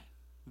heart.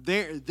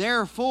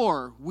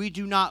 Therefore, we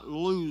do not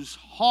lose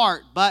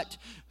heart, but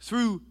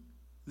through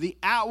the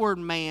outward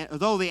man,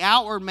 though the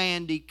outward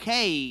man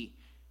decay,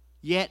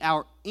 yet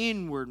our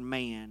inward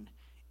man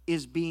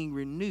is being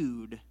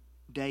renewed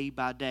day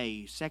by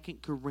day.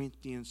 2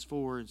 Corinthians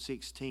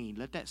 4:16.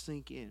 Let that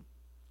sink in.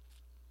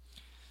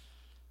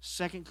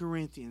 2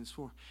 Corinthians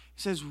 4.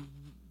 It says,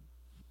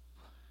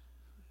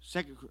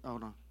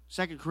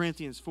 2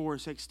 Corinthians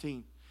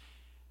 4:16.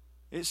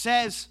 It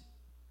says,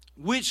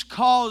 which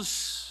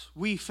cause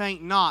we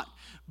faint not.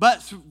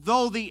 But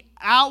though the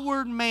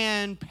outward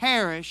man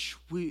perish,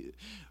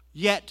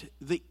 yet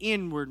the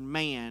inward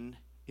man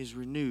is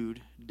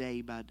renewed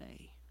day by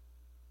day.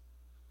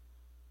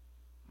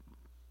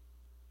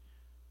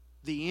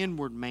 The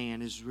inward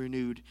man is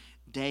renewed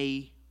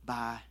day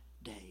by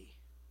day.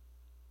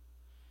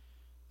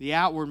 The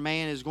outward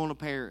man is going to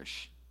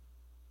perish.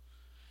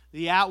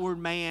 The outward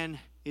man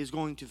is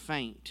going to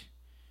faint.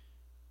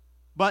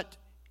 But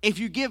if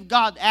you give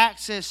God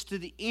access to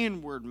the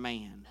inward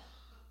man,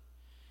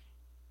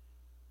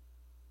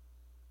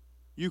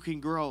 you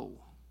can grow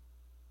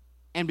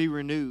and be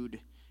renewed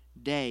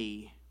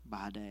day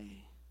by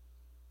day.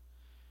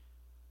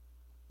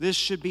 This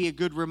should be a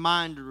good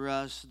reminder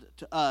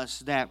to us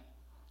that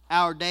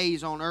our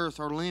days on earth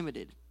are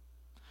limited.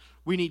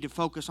 We need to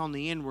focus on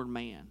the inward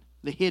man,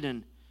 the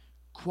hidden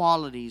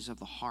qualities of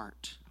the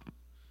heart,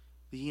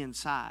 the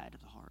inside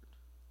of the heart.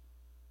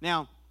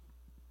 Now,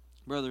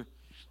 Brother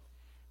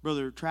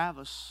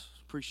Travis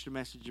preached a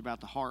message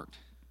about the heart,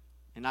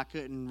 and I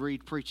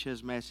couldn't preach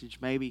his message.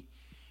 Maybe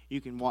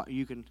you can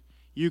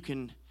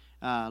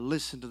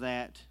listen to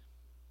that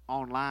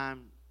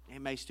online.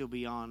 It may still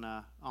be on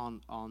the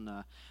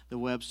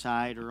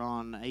website or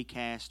on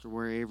Acast or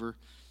wherever.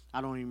 I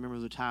don't even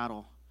remember the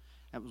title.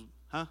 That was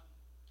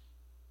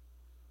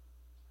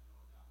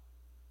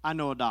I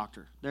Know a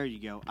Doctor. There you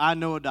go. I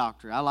Know a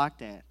Doctor. I like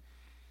that.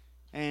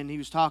 And he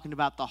was talking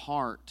about the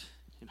heart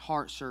and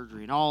heart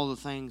surgery and all the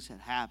things that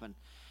happen,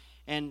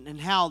 and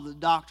how the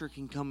doctor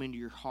can come into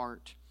your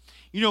heart.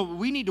 You know,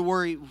 we need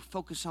to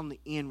focus on the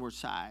inward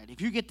side.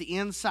 If you get the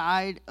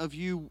inside of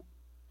you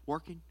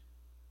working,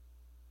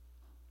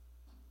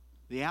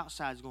 the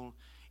outside's going.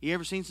 You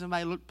ever seen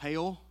somebody look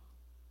pale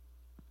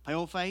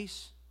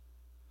face,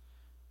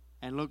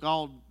 and look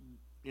all,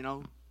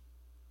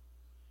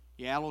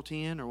 yellow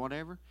tin or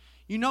whatever?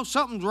 You know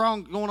something's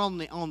wrong going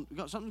on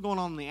something's going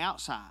on the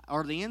outside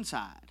or the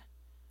inside.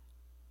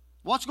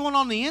 What's going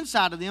on the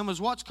inside of them is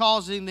what's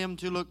causing them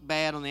to look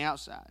bad on the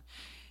outside.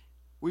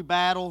 We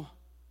battle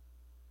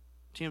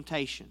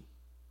temptation.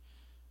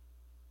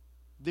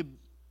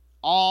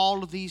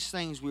 All of these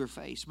things we're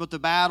faced. But the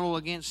battle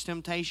against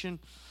temptation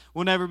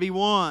will never be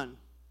won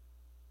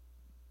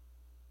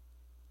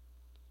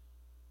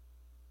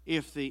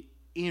if the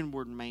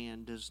inward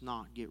man does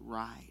not get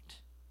right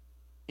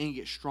and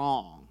get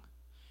strong.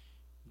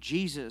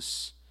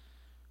 Jesus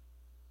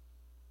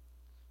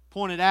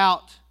pointed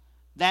out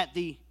that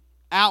the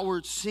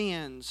outward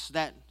sins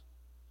that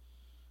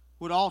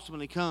would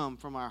ultimately come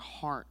from our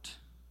heart.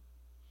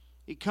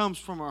 It comes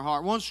from our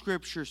heart. One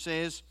scripture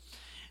says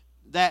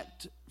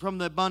that from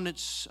the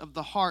abundance of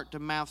the heart the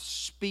mouth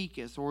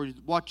speaketh, or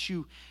what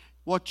you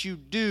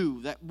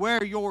do, that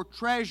where your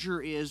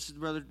treasure is,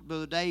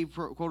 Brother Dave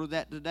quoted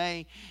that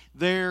today,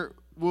 there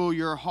will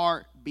your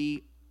heart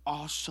be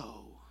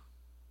also.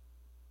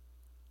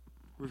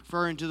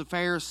 Referring to the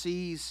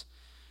Pharisees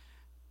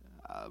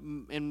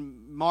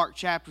in Mark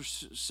chapter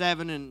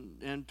 7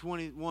 and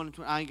 21,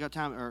 I ain't got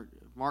time, or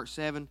Mark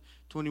 7,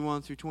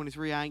 21 through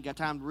 23, I ain't got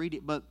time to read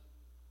it, but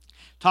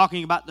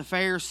talking about the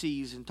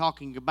Pharisees and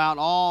talking about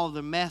all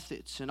the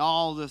methods and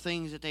all the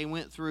things that they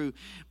went through.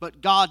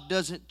 But God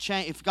doesn't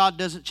change. If God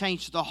doesn't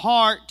change the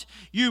heart,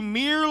 you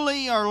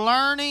merely are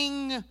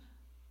learning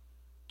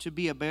to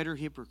be a better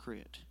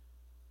hypocrite.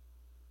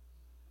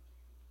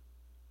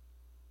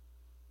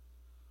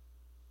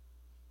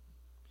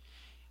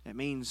 That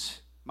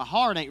means my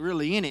heart ain't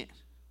really in it.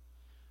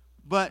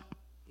 But,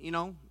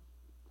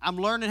 I'm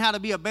learning how to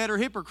be a better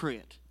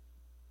hypocrite.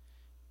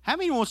 How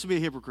many wants to be a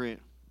hypocrite?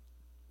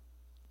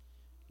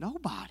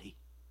 Nobody.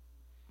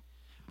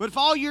 But if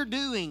all you're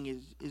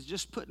doing is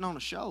just putting on a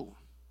show,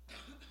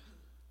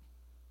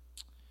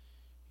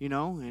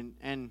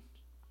 and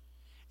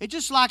it's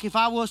just like if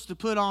I was to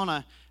put on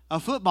a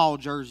football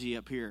jersey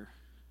up here,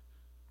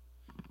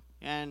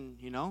 and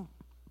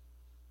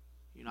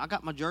I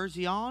got my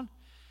jersey on.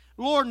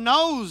 Lord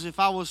knows if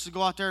I was to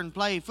go out there and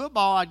play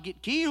football, I'd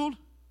get killed,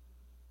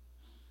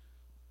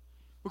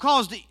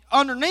 because the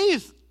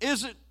underneath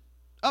isn't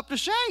up to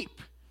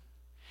shape.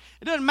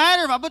 It doesn't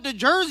matter if I put the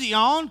jersey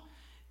on,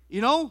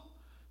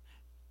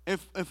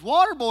 if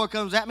Waterboy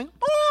comes at me,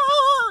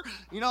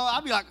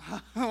 I'd be like,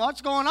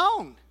 what's going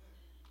on?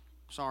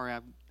 Sorry,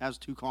 that was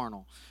too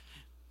carnal.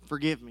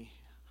 Forgive me.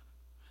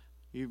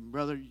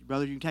 Brother, you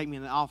can take me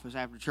in the office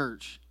after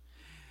church.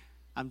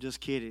 I'm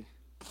just kidding.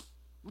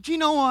 But you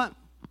know what?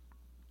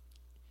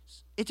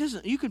 It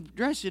doesn't. You can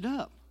dress it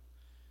up.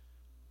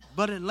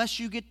 But unless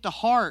you get the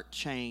heart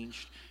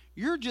changed,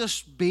 you're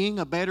just being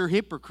a better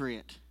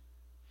hypocrite.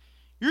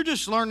 You're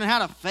just learning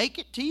how to fake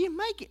it till you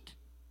make it.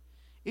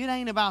 It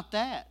ain't about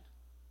that.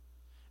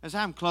 As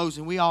I'm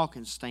closing, we all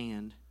can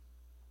stand.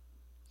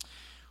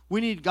 We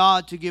need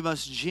God to give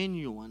us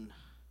genuine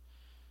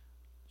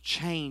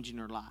change in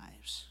our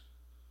lives.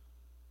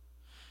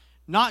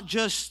 Not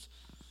just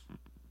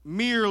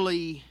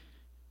merely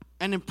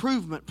an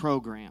improvement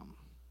program.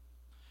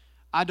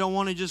 I don't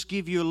want to just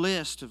give you a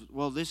list of,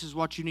 well, this is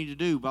what you need to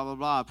do, blah, blah,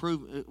 blah.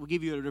 We'll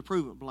give you an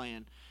improvement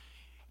plan.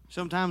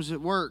 Sometimes at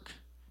work,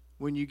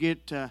 when you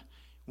get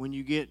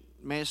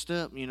messed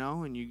up,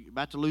 and you're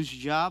about to lose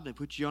your job, they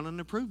put you on an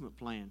improvement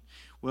plan.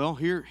 Well,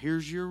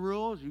 here's your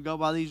rules. You go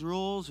by these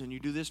rules, and you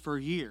do this for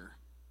a year.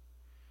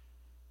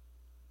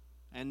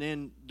 And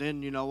then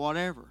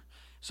whatever.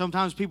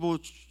 Sometimes people,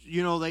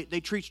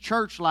 they treat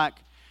church like,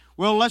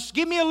 well, let's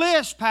give me a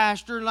list,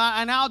 Pastor,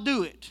 and I'll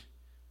do it.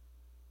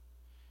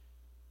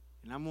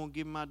 And I'm going to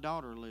give my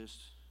daughter a list.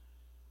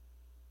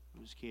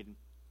 I'm just kidding.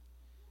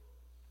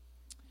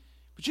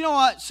 But you know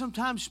what?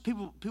 Sometimes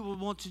people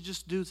want to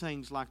just do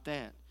things like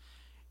that.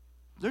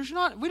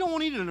 We don't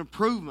need an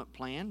improvement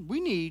plan. We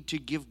need to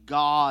give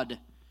God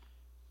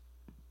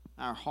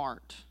our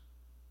heart.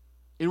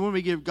 And when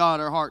we give God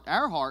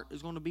our heart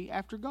is going to be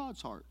after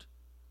God's heart.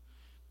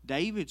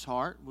 David's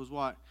heart was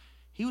what?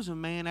 He was a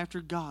man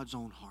after God's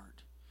own heart.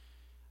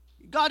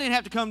 God didn't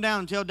have to come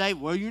down and tell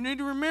David, well, you need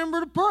to remember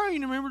to pray. You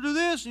need to remember to do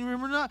this. You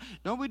remember that.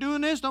 Don't be doing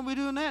this. Don't be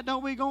doing that.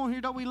 Don't be going here.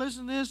 Don't be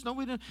listening to this. Don't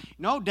be doing.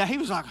 No, David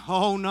was like,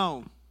 oh,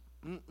 no.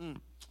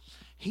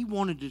 He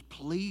wanted to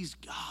please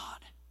God.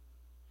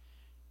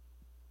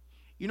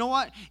 You know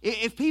what?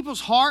 If people's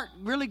heart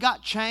really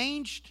got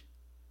changed,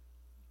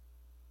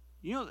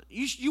 you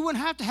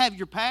wouldn't have to have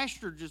your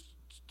pastor just,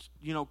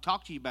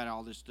 talk to you about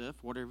all this stuff,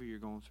 whatever you're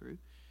going through.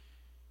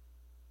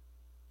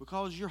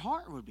 Because your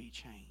heart would be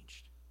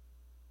changed.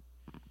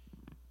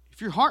 If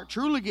your heart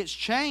truly gets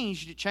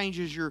changed, it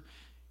changes your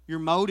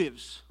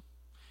motives.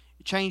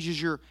 It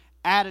changes your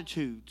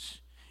attitudes.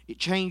 It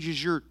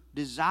changes your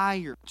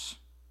desires.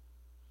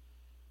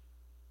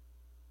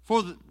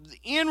 For the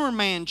inward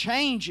man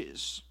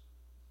changes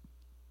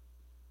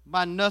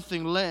by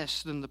nothing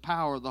less than the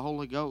power of the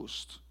Holy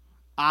Ghost.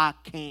 I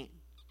can't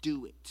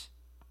do it.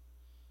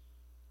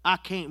 I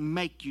can't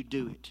make you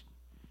do it.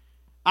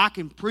 I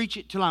can preach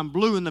it till I'm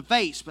blue in the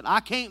face, but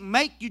I can't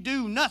make you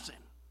do nothing.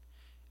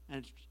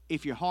 And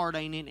if your heart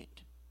ain't in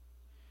it.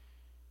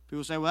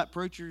 People say, well, that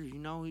preacher,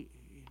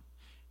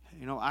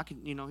 I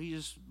can, he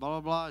just blah,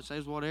 blah, blah,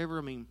 says whatever.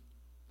 I mean,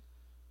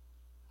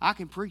 I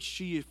can preach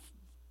to you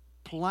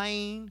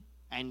plain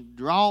and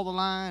draw the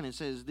line and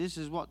says, this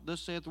is what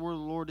thus saith the word of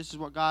the Lord, this is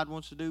what God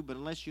wants to do, but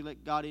unless you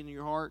let God into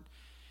your heart,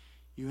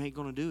 you ain't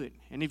going to do it.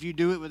 And if you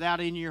do it without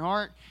it in your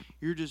heart,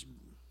 you're just,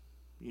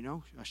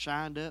 a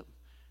shined up,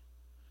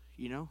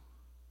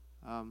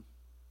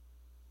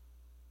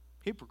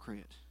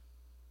 hypocrite.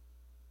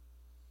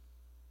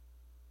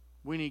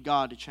 We need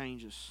God to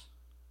change us.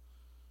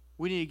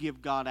 We need to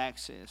give God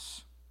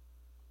access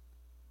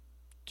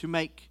to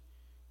make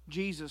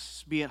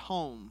Jesus be at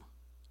home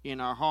in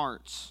our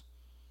hearts.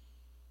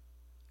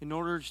 In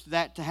order for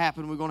that to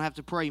happen, we're going to have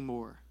to pray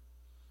more.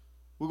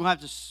 We're going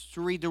to have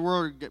to read the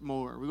Word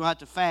more. We're going to have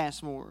to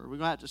fast more. We're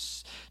going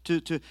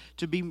to have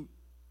to be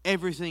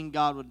everything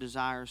God would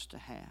desire us to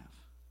have.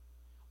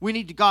 We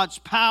need God's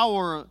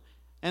power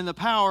and the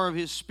power of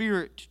His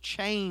Spirit to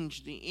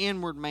change the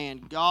inward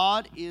man.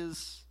 God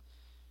is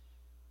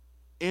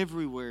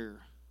everywhere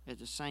at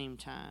the same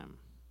time,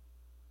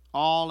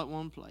 all at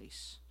one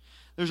place.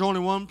 There's only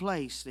one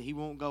place that He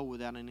won't go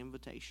without an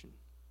invitation,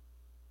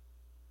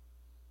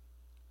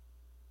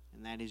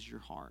 and that is your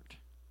heart.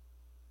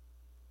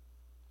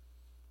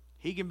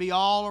 He can be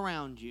all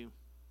around you.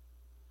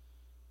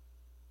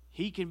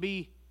 He can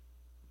be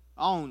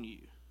on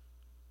you.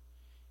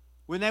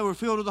 When they were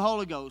filled with the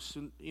Holy Ghost,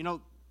 the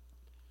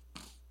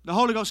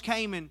Holy Ghost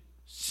came and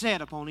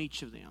sat upon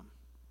each of them.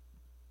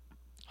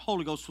 The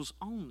Holy Ghost was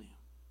on them.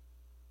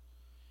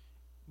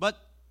 But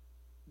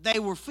they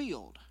were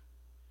filled.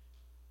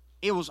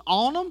 It was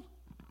on them,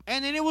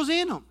 and then it was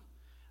in them.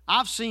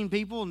 I've seen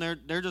people, and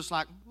they're just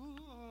like,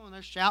 oh, and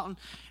they're shouting,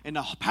 and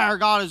the power of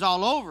God is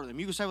all over them.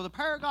 You can say, well, the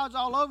power of God's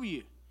all over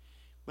you.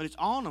 But it's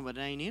on them, but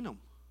it ain't in them.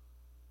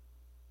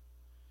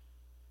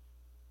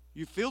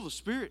 You feel the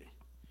Spirit.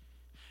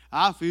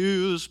 I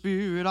feel the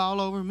Spirit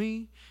all over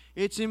me.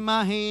 It's in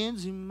my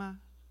hands, in my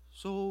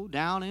soul,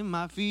 down in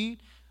my feet.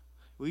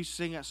 We used to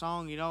sing that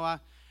song, I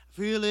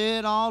feel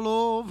it all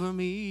over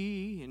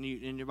me. And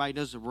everybody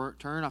does the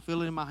turn. I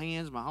feel it in my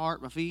hands, my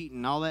heart, my feet,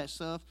 and all that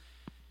stuff.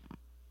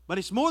 But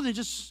it's more than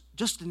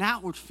just an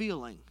outward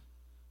feeling.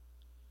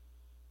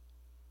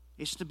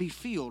 It's to be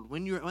filled.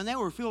 When they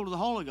were filled with the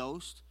Holy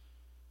Ghost,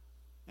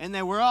 and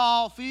they were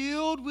all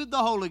filled with the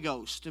Holy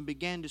Ghost and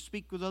began to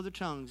speak with other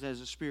tongues as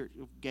the Spirit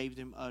gave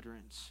them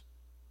utterance.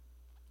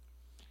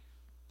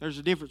 There's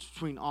a difference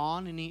between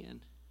on and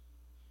in.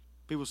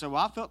 People say,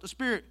 well, I felt the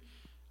Spirit.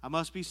 I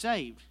must be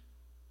saved.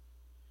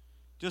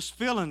 Just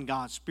feeling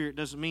God's Spirit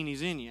doesn't mean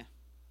He's in you.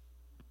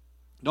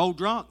 The old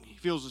drunk, he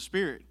feels the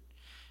Spirit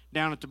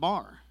down at the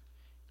bar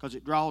because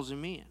it draws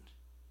him in.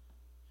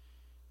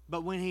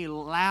 But when he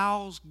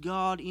allows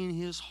God in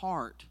his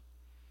heart,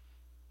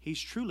 he's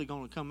truly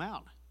going to come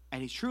out.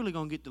 And he's truly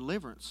going to get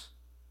deliverance.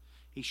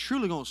 He's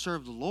truly going to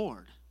serve the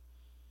Lord.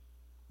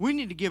 We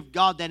need to give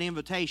God that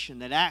invitation,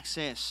 that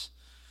access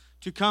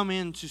to come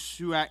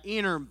into our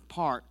inner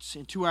parts,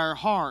 into our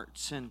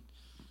hearts,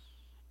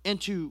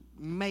 and to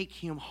make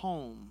Him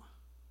home,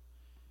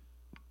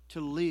 to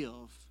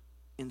live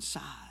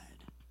inside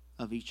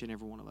of each and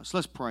every one of us.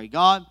 Let's pray.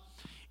 God,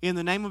 in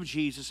the name of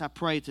Jesus, I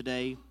pray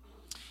today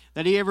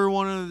that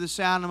everyone under the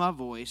sound of my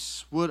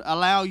voice would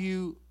allow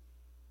you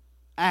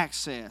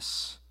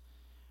access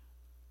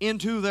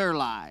into their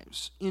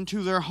lives,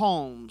 into their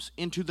homes,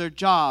 into their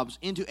jobs,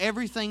 into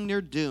everything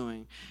they're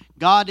doing.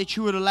 God, that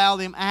you would allow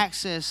them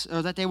access,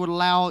 or that they would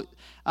allow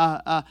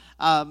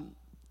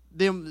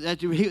they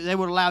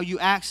would allow you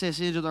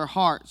access into their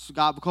hearts,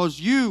 God, because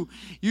you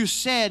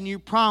said and you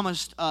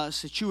promised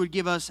us that you would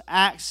give us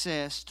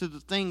access to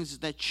the things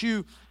that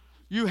you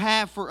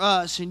have for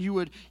us, and you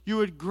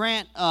would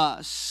grant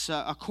us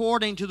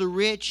according to the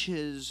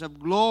riches of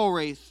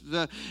glory,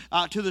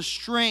 to the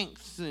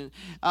strength and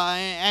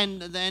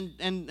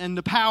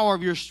the power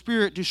of your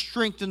Spirit to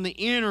strengthen the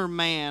inner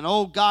man.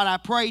 Oh God, I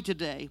pray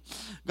today,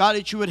 God,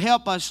 that you would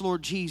help us,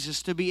 Lord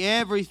Jesus, to be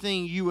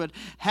everything you would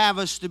have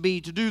us to be,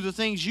 to do the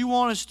things you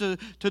want us to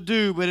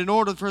do. But in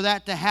order for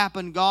that to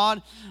happen,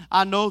 God,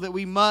 I know that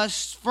we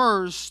must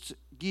first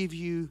give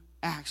you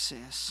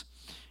access.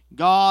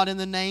 God, in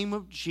the name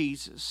of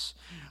Jesus,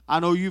 I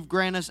know you've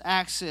granted us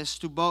access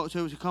to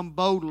come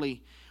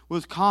boldly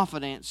with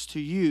confidence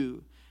to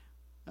you.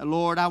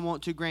 Lord, I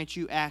want to grant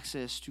you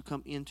access to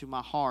come into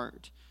my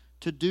heart,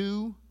 to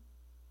do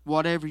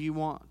whatever you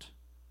want,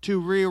 to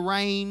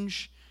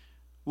rearrange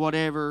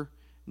whatever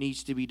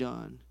needs to be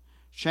done.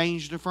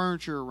 Change the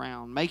furniture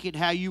around. Make it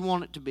how you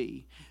want it to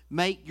be.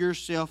 Make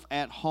yourself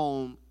at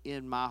home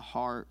in my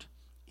heart,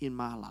 in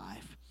my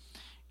life.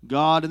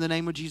 God, in the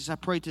name of Jesus, I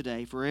pray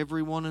today for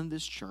everyone in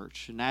this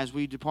church. And as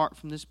we depart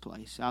from this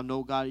place, I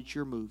know, God, that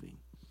you're moving.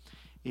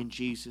 In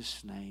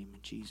Jesus' name,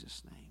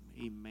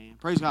 amen.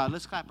 Praise God.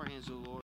 Let's clap our hands to the Lord.